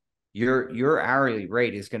County, your hourly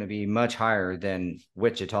rate is going to be much higher than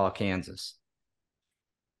Wichita, Kansas.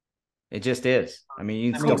 It just is. I mean,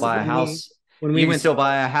 you can still buy a house. You can still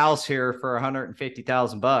buy a house here for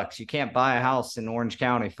 $150,000. You can't buy a house in Orange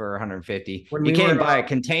County for 150. You can't buy a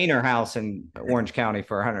container house in Orange County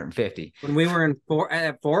for 150. When we were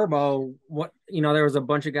at Forbo, there was a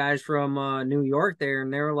bunch of guys from New York there,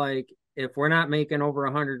 and they were like, if we're not making over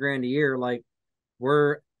 $100,000 a year, like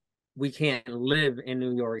we can't live in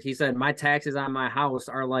New York. He said, my taxes on my house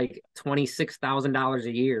are like $26,000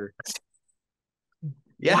 a year.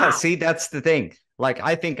 Yeah, wow. See, that's the thing. Like,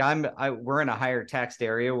 I think we're in a higher taxed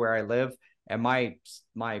area where I live, and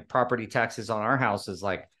my property taxes on our house is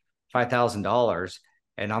like $5,000,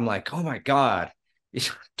 and I'm like, oh my God,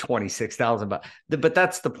 $26,000. But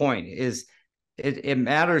that's the point. Is it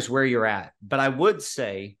matters where you're at. But I would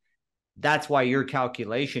say that's why your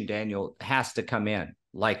calculation, Daniel, has to come in.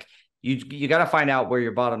 Like, you got to find out where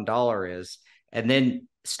your bottom dollar is, and then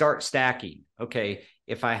start stacking. Okay,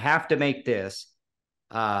 if I have to make this,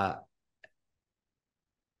 I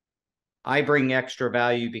bring extra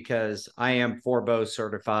value because I am Forbo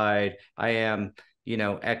certified. I am, you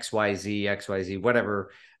know, XYZ,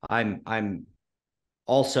 whatever. I'm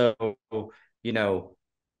also, you know,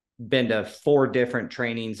 been to 4 different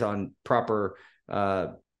trainings on proper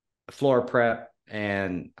floor prep,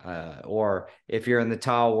 and or if you're in the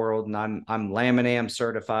tile world, and I'm Laminam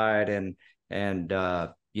certified and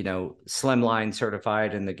you know, Slimline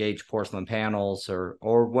certified in the Gage porcelain panels or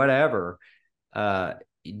whatever,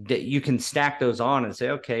 you can stack those on and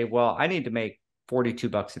say, okay, well, I need to make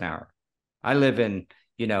 $42 an hour. I live in,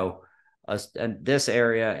 you know, this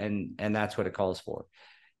area, and that's what it calls for.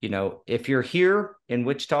 You know, if you're here in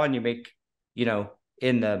Wichita and you make, you know,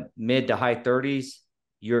 in the mid to high 30s,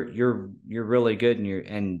 you're really good,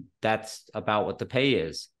 and that's about what the pay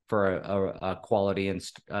is for a quality and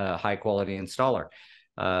high quality installer.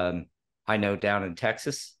 I know down in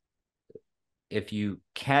Texas, if you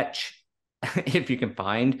can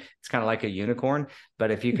find, it's kind of like a unicorn,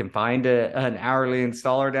 but if you can find an hourly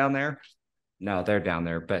installer down there, no, they're down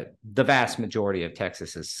there, but the vast majority of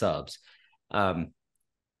Texas is subs. In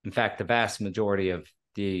fact, the vast majority of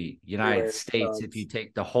the United States, if you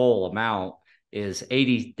take the whole amount, is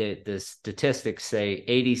 80. The statistics say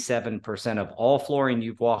 87% of all flooring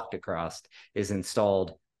you've walked across is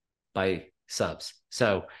installed by subs.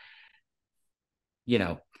 So, you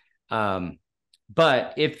know,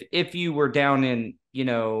 but if you were down in, you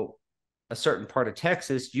know, a certain part of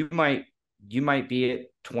Texas, you might you might be at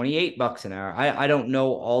 $28 an hour. I don't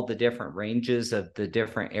know all the different ranges of the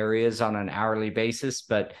different areas on an hourly basis,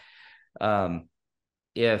 but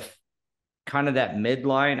if kind of that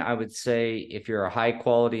midline, I would say if you're a high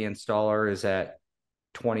quality installer is at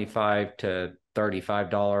 $25 to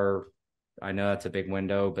 $35. I know that's a big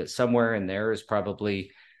window, but somewhere in there is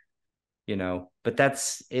probably,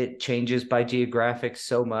 but it changes by geographic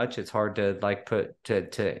so much. It's hard to like put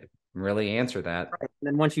to really answer that. Right. And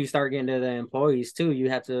then once you start getting to the employees too, you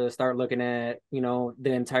have to start looking at, the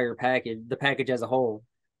entire package, the package as a whole.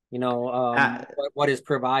 What is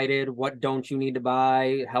provided, what don't you need to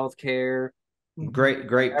buy, healthcare.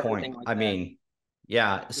 Great point. Like I mean,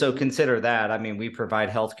 yeah. So consider that. I mean, we provide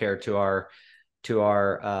healthcare to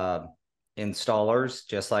our installers,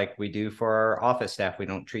 just like we do for our office staff. We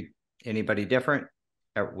don't treat anybody different.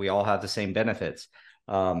 We all have the same benefits.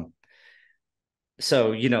 So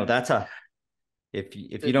that's if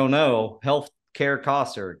you don't know, health care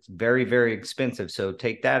costs are very, very expensive. So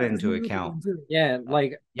take that into account. Yeah,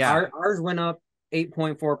 ours went up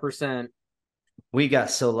 8.4%. We got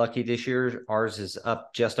so lucky this year. Ours is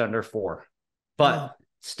up just under 4%, but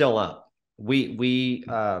still up.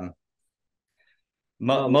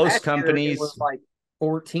 Most companies was like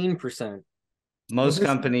 14%. Most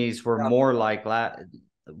companies were more like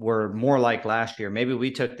last year. Maybe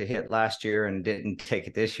we took the hit last year and didn't take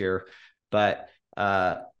it this year, but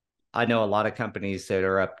I know a lot of companies that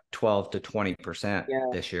are up 12 to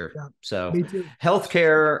 20% this year. Yeah. So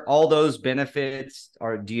healthcare, all those benefits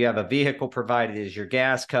do you have a vehicle provided? Is your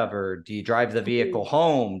gas covered? Do you drive the vehicle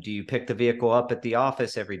home? Do you pick the vehicle up at the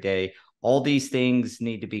office every day? All these things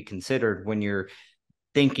need to be considered when you're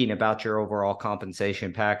thinking about your overall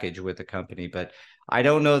compensation package with the company. But I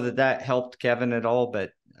don't know that helped Kevin at all,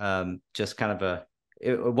 but just kind of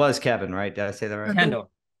it was Kevin, right? Did I say that right?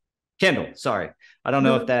 Kendall, sorry. I don't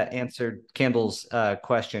know if that answered Kendall's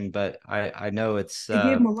question, but I know it's... It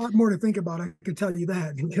gave him a lot more to think about, I could tell you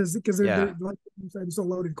that, because they're, like you said, it's a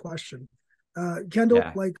loaded question. Kendall,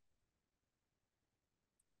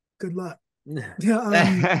 good luck.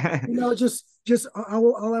 Just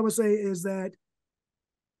all I would say is that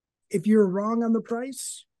if you're wrong on the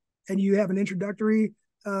price and you have an introductory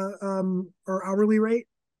or hourly rate,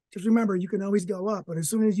 just remember, you can always go up. But as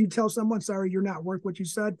soon as you tell someone, sorry, you're not worth what you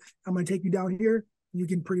said, I'm going to take you down here, you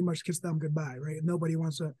can pretty much kiss them goodbye, right? And nobody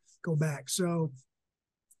wants to go back. So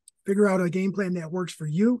figure out a game plan that works for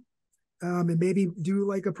you, and maybe do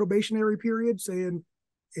like a probationary period saying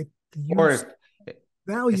if you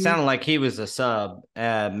value. It sounded like he was a sub,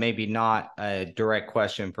 maybe not a direct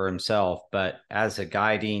question for himself, but as a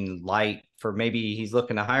guiding light for maybe he's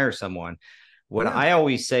looking to hire someone. What I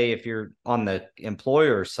always say, if you're on the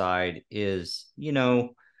employer side, is,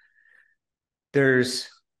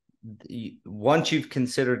 once you've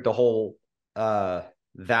considered the whole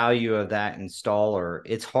value of that installer,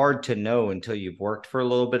 it's hard to know until you've worked for a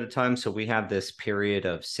little bit of time. So we have this period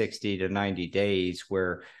of 60 to 90 days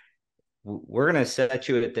where we're going to set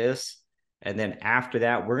you at this. And then after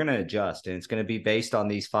that, we're going to adjust. And it's going to be based on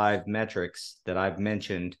these 5 metrics that I've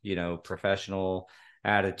mentioned, professional,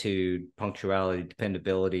 attitude, punctuality,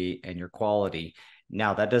 dependability, and your quality.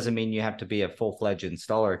 Now, that doesn't mean you have to be a full-fledged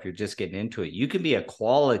installer if you're just getting into it. You can be a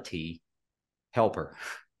quality helper.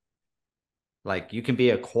 Like you can be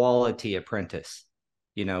a quality apprentice,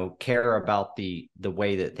 care about the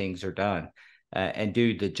way that things are done, and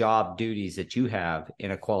do the job duties that you have in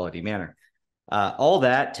a quality manner. All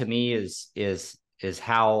that to me is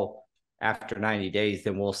how after 90 days,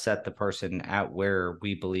 then we'll set the person at where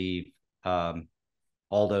we believe from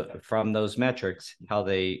those metrics, how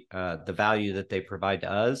they the value that they provide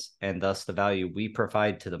to us, and thus the value we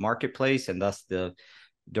provide to the marketplace, and thus the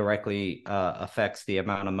directly affects the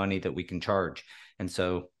amount of money that we can charge. And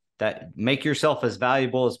so that make yourself as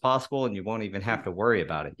valuable as possible, and you won't even have to worry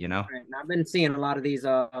about it. Right. And I've been seeing a lot of these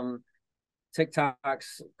TikToks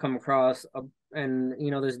come across, and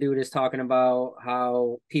this dude is talking about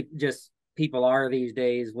how people are these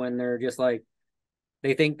days, when they're just like,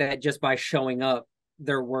 they think that just by showing up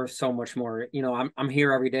they're worth so much more. I'm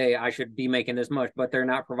here every day, I should be making this much, but they're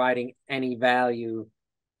not providing any value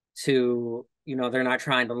to, they're not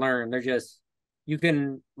trying to learn. They're just, you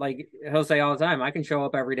can, like he'll say all the time, I can show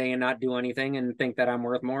up every day and not do anything and think that I'm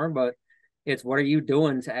worth more, but it's what are you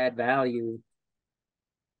doing to add value?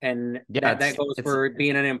 And that goes for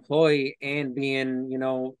being an employee and being,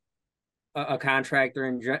 a contractor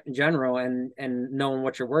in general, and knowing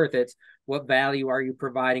what you're worth. It's what value are you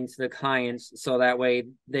providing to the clients, so that way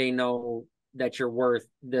they know that you're worth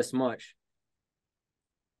this much.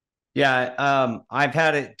 Yeah, I've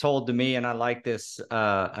had it told to me, and I like this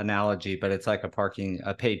analogy, but it's like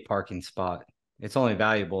a paid parking spot. It's only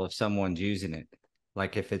valuable if someone's using it,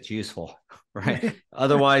 like if it's useful, right?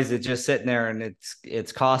 Otherwise, it's just sitting there and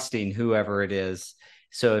it's costing whoever it is.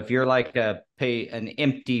 So if you're like an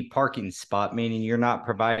empty parking spot, meaning you're not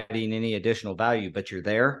providing any additional value, but you're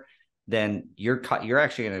there, then you're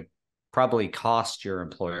actually going to probably cost your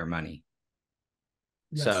employer money.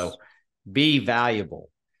 Yes. So be valuable.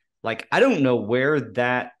 Like, I don't know where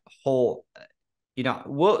that whole,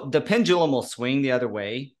 the pendulum will swing the other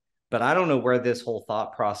way, but I don't know where this whole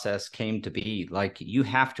thought process came to be. Like, you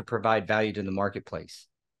have to provide value to the marketplace.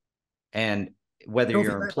 And whether Trophy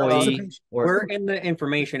you're an by employee participation. or We're in the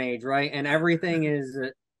information age, right? And everything is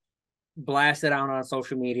blasted out on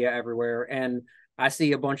social media everywhere. And I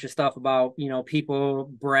see a bunch of stuff about,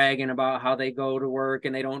 people bragging about how they go to work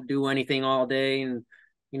and they don't do anything all day. And,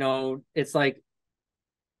 it's like,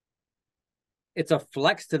 it's a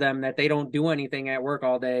flex to them that they don't do anything at work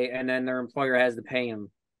all day and then their employer has to pay them.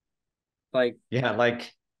 Like, yeah, like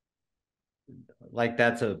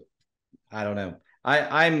that's I don't know.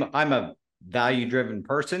 I'm a value driven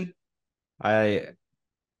person. I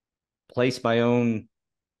place my own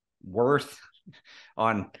worth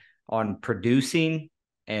on producing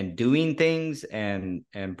and doing things and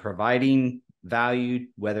providing value,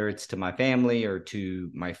 whether it's to my family or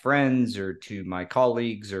to my friends or to my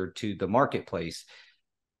colleagues or to the marketplace.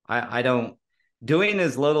 I don't doing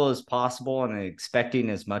as little as possible and expecting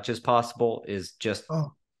as much as possible is just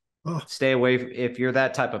stay away. If you're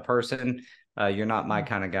that type of person, you're not my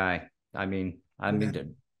kind of guy. I mean,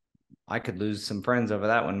 I could lose some friends over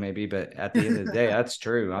that one maybe, but at the end of the day, that's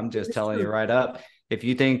true. I'm just telling you right up. If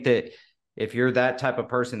you think that if you're that type of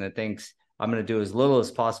person that thinks I'm going to do as little as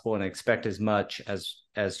possible and expect as much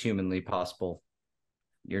as humanly possible,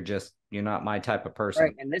 you're not my type of person.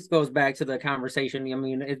 Right. And this goes back to the conversation. I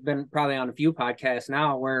mean, it's been probably on a few podcasts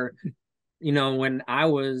now where, when I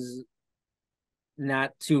was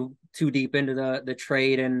not too deep into the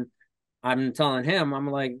trade, and I'm telling him, I'm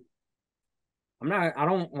like, I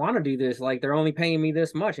don't want to do this. Like, they're only paying me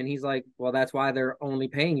this much. And he's like, well, that's why they're only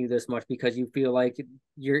paying you this much, because you feel like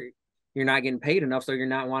you're not getting paid enough. So you're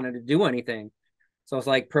not wanting to do anything. So it's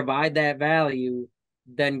like, provide that value,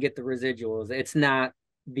 then get the residuals. It's not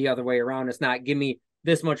the other way around. It's not give me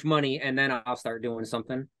this much money and then I'll start doing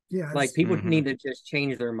something. Yeah. Like, people need to just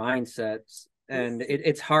change their mindsets. And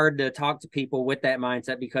it's hard to talk to people with that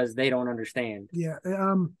mindset because they don't understand. Yeah.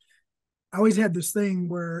 I always had this thing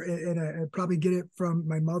where, and I probably get it from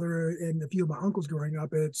my mother and a few of my uncles growing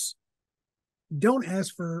up. It's don't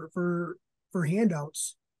ask for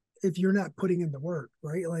handouts if you're not putting in the work,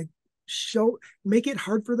 right? Like, make it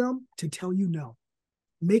hard for them to tell you no.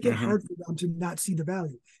 Make it hard for them to not see the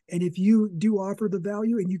value. And if you do offer the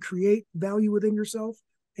value and you create value within yourself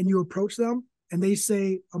and you approach them and they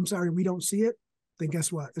say, I'm sorry, we don't see it, then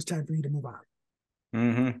guess what? It's time for you to move on.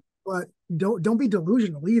 Mm-hmm. But don't be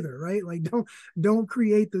delusional either, right? Like, don't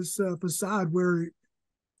create this facade where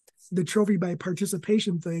the trophy by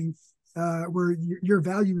participation thing, where your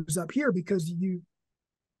value is up here because you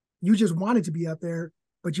just wanted to be up there,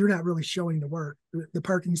 but you're not really showing the work. The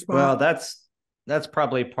parking spot. Well, that's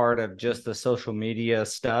probably part of just the social media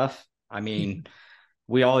stuff. I mean,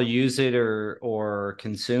 we all use it or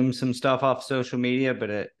consume some stuff off social media,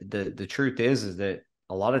 but the truth is that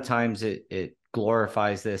a lot of times it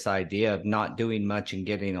glorifies this idea of not doing much and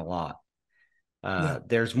getting a lot.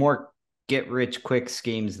 There's more get rich quick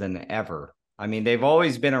schemes than ever. I mean, they've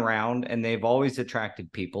always been around and they've always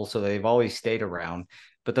attracted people, so they've always stayed around.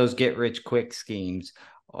 But those get rich quick schemes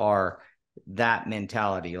are that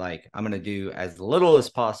mentality. Like, I'm going to do as little as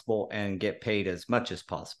possible and get paid as much as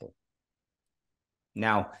possible.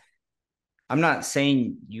 Now, I'm not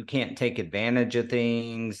saying you can't take advantage of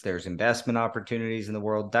things. There's investment opportunities in the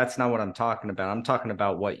world. That's not what I'm talking about. I'm talking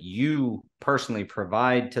about what you personally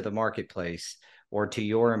provide to the marketplace or to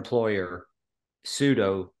your employer,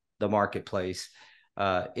 pseudo the marketplace,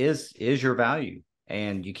 is your value.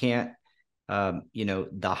 And you can't,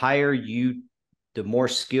 the higher the more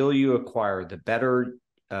skill you acquire, the better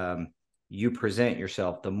you present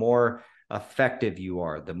yourself, the more effective you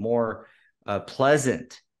are, the more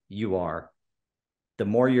pleasant you are, the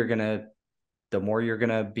more you're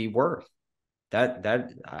gonna be worth. The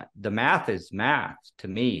math is math to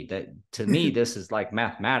me. This is like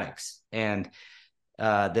mathematics, and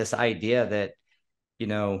this idea that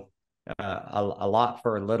a lot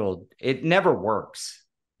for a little, it never works.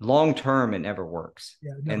 Long term, it never works.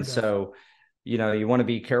 Yeah, it never does. So, you want to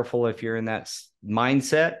be careful if you're in that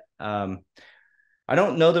mindset. I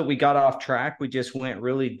don't know that we got off track. We just went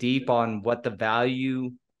really deep on what the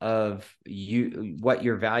value of you, what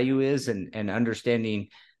your value is, and understanding,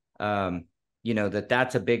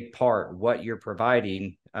 that's a big part, what you're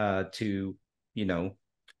providing, to,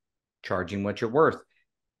 charging what you're worth.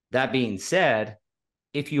 That being said,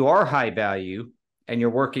 if you are high value and you're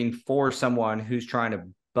working for someone who's trying to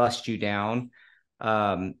bust you down,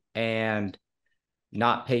 and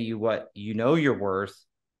not pay you what you're worth,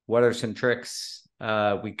 what are some tricks?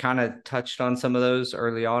 We kind of touched on some of those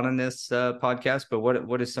early on in this podcast, but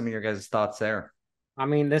what is some of your guys' thoughts there? I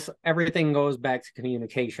mean, everything goes back to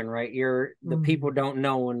communication, right? The people don't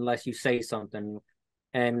know unless you say something,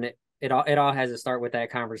 and it all has to start with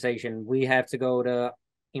that conversation. We have to go to,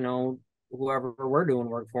 whoever we're doing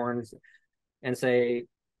work for, and say,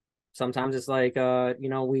 sometimes it's like,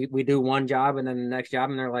 we do one job and then the next job,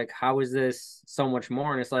 and they're like, how is this so much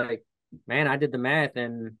more? And it's like, man, I did the math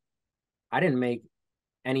and I didn't make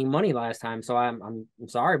any money last time, so I'm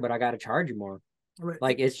sorry, but I got to charge you more. Right.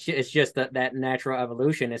 Like it's just that natural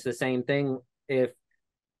evolution. It's the same thing if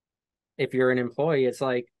you're an employee. It's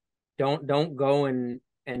like, don't go and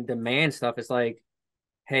demand stuff. It's like,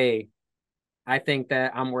 hey, I think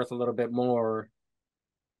that I'm worth a little bit more.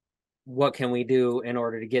 What can we do in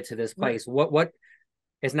order to get to this place? Right. What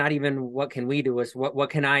it's not even what can we do, it's what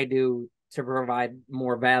can I do to provide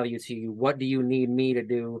more value to you? What do you need me to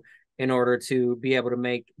do in order to be able to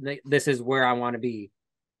make this is where I want to be?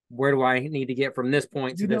 Where do I need to get from this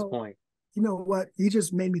point to this point? You know what? You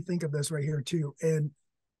just made me think of this right here too. And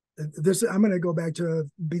this, I'm going to go back to the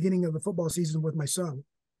beginning of the football season with my son.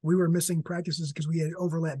 We were missing practices because we had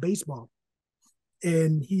overlap baseball.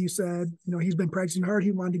 And he said, he's been practicing hard.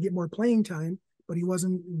 He wanted to get more playing time, but he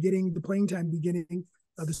wasn't getting the playing time beginning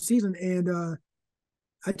of the season. And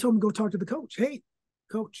I told him, go talk to the coach. Hey,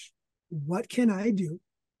 coach, what can I do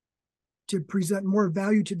to present more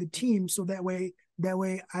value to the team so that way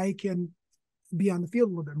I can be on the field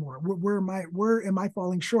a little bit more? Where am I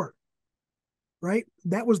falling short? Right.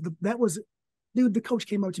 That was dude, the coach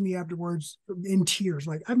came up to me afterwards in tears.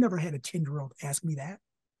 Like, I've never had a 10-year-old ask me that.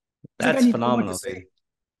 That's phenomenal.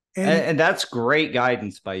 And that's great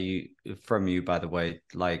guidance from you, by the way.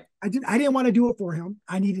 Like, I didn't want to do it for him.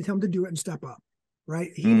 I needed him to do it and step up.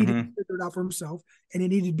 Right. He needed to figure it out for himself, and it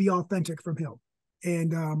needed to be authentic from him.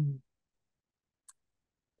 And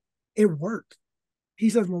it worked. He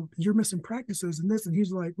says, well, you're missing practices and this. And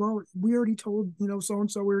he's like, well, we already told,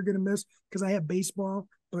 so-and-so we were going to miss because I have baseball,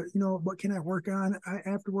 but what can I work on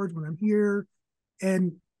afterwards when I'm here?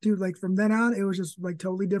 And dude, like from then on, it was just like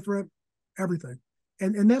totally different, everything.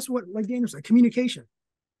 And that's what, like Daniel said, communication.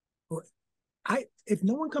 If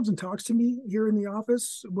no one comes and talks to me here in the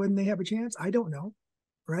office when they have a chance, I don't know.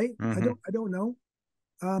 Right. I don't know.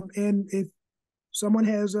 And if someone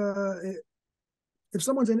has if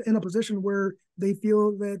someone's in a position where they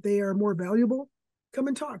feel that they are more valuable, come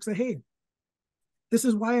and talk. Say, hey, this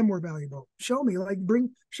is why I'm more valuable. Show me,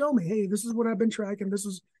 show me, hey, this is what I've been tracking. This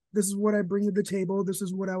is what I bring to the table. This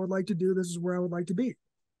is what I would like to do. This is where I would like to be.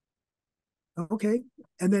 Okay.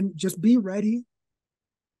 And then just be ready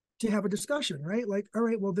to have a discussion, right? Like, all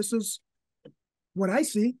right, well, this is what I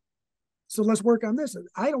see. So let's work on this.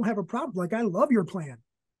 I don't have a problem. Like, I love your plan.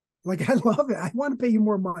 Like, I love it. I want to pay you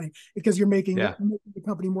more money because you're making the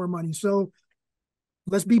company more money. So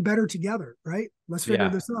let's be better together, right? Let's figure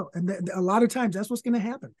this out. And a lot of times that's what's going to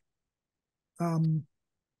happen.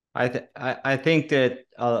 I think that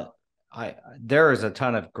there is a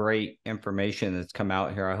ton of great information that's come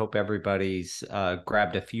out here. I hope everybody's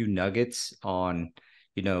grabbed a few nuggets on,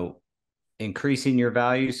 increasing your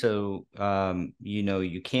value. So,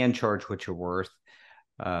 you can charge what you're worth.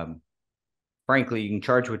 Frankly, you can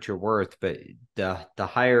charge what you're worth, but the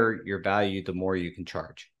higher your value, the more you can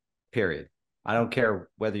charge, period. I don't care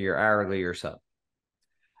whether you're hourly or sub.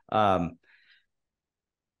 And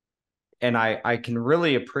I can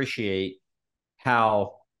really appreciate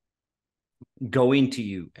how going to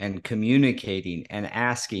you and communicating and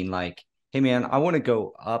asking, like, hey, man, I want to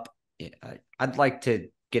go up. I'd like to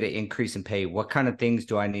get an increase in pay. What kind of things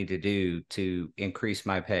do I need to do to increase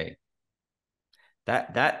my pay?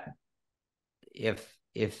 That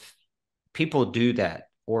if people do that,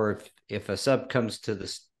 or if a sub comes to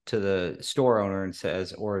the store owner and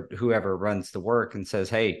says, or whoever runs the work and says,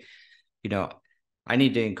 hey, I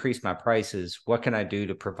need to increase my prices. What can I do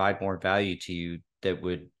to provide more value to you that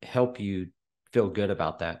would help you feel good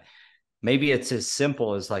about that? Maybe it's as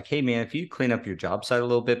simple as like, hey, man, if you clean up your job site a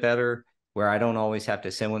little bit better, where I don't always have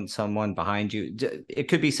to send someone behind you. It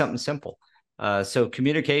could be something simple. So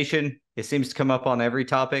communication, it seems to come up on every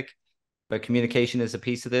topic, but communication is a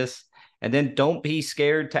piece of this. And then don't be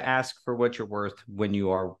scared to ask for what you're worth when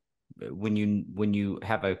you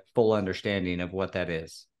have a full understanding of what that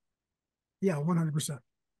is. Yeah, 100%.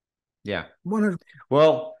 Yeah. 100.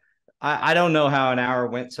 Well, I don't know how an hour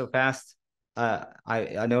went so fast.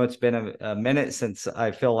 I know it's been a minute since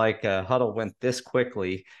I feel like Huddle went this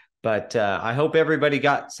quickly, but I hope everybody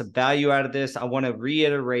got some value out of this. I want to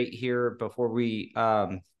reiterate here before we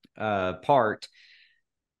part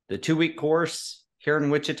the 2-week course here in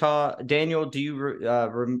Wichita. Daniel, do you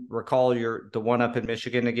recall the one up in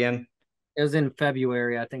Michigan again? It was in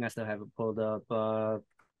February. I think I still have it pulled up.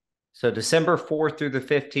 So December 4th through the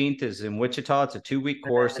 15th is in Wichita. It's a 2-week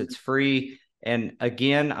course. It's free. And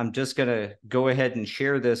again, I'm just going to go ahead and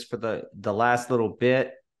share this for the last little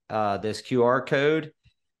bit, this QR code.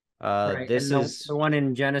 Right. This and is the one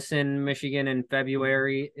in Jenison, Michigan in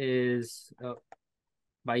February is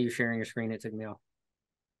by you sharing your screen, it took me off.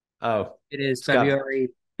 Oh, it is February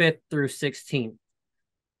 5th through 16th.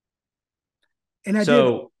 And I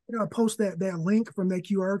did post that link from that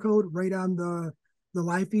QR code right on the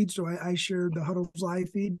live feed. So I shared the Huddle's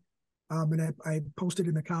live feed. And I posted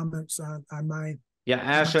in the comments on my.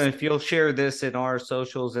 Yeah, Ashlyn, if you'll share this in our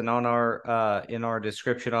socials and on our in our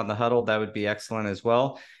description on the Huddle, that would be excellent as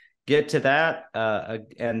well. Get to that.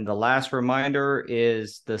 And the last reminder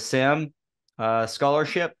is the SIM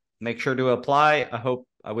scholarship. Make sure to apply.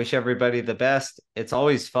 I wish everybody the best. It's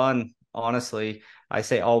always fun, honestly. I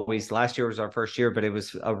say always. Last year was our first year, but it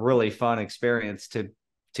was a really fun experience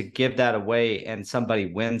to give that away and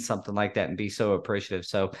somebody win something like that and be so appreciative.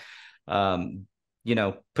 So,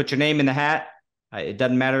 put your name in the hat. It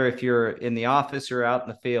doesn't matter if you're in the office or out in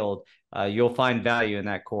the field. You'll find value in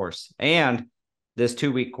that course. And this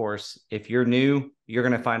 2-week course, if you're new, you're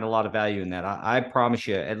going to find a lot of value in that. I promise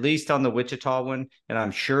you, at least on the Wichita one, and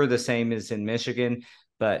I'm sure the same is in Michigan,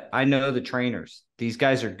 but I know the trainers. These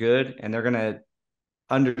guys are good, and they're going to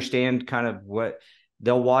understand kind of what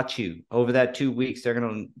they'll watch you over that 2 weeks. They're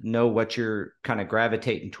going to know what you're kind of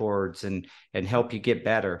gravitating towards and help you get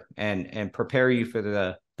better and prepare you for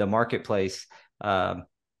the marketplace. And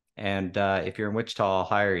if you're in Wichita, I'll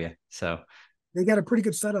hire you. So they got a pretty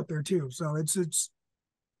good setup there too. So it's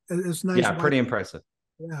nice. Yeah, pretty impressive.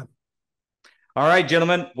 Yeah. All right,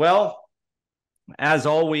 gentlemen. Well, as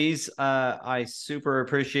always, I super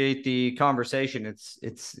appreciate the conversation.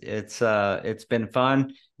 It's been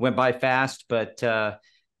fun. Went by fast, but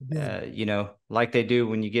like they do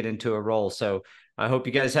when you get into a role. So I hope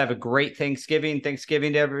you guys have a great Thanksgiving. Happy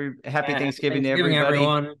Thanksgiving to everybody.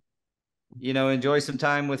 Everyone. Enjoy some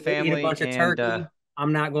time with family. Eat a bunch of turkey.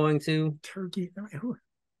 I'm not going to. Turkey.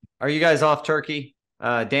 Are you guys off turkey?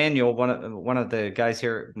 Daniel, one of the guys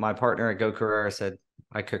here, my partner at Go Carrera, said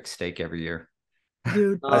I cook steak every year.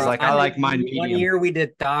 Dude, I was like, I like mine medium. 1 year we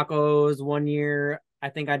did tacos. 1 year I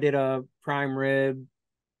think I did a prime rib,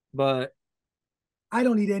 but I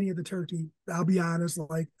don't eat any of the turkey. I'll be honest.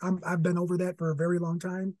 Like I've been over that for a very long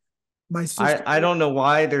time. My sister, I don't know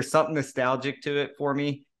why. There's something nostalgic to it for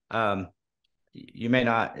me. You may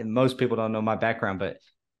not, most people don't know my background, but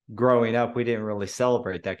growing up, we didn't really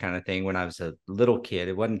celebrate that kind of thing when I was a little kid.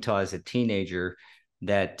 It wasn't until I was a teenager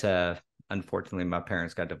that unfortunately my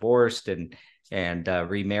parents got divorced and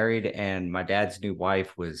remarried, and my dad's new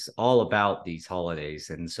wife was all about these holidays.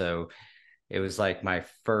 And so it was like my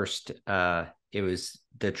first, it was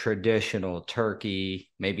the traditional turkey,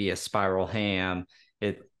 maybe a spiral ham.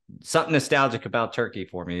 Something nostalgic about turkey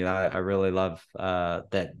for me. I really love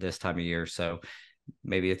that this time of year. So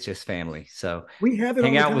maybe it's just family. So we have it.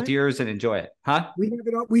 Hang out with yours and enjoy it, huh? We have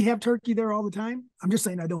it. We have turkey there all the time. I'm just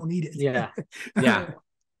saying I don't eat it. Yeah, yeah.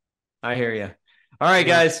 I hear you. All right,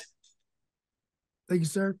 guys. Thank you,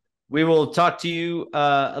 sir. We will talk to you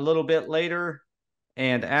a little bit later.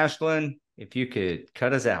 And Ashlyn, if you could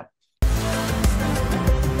cut us out.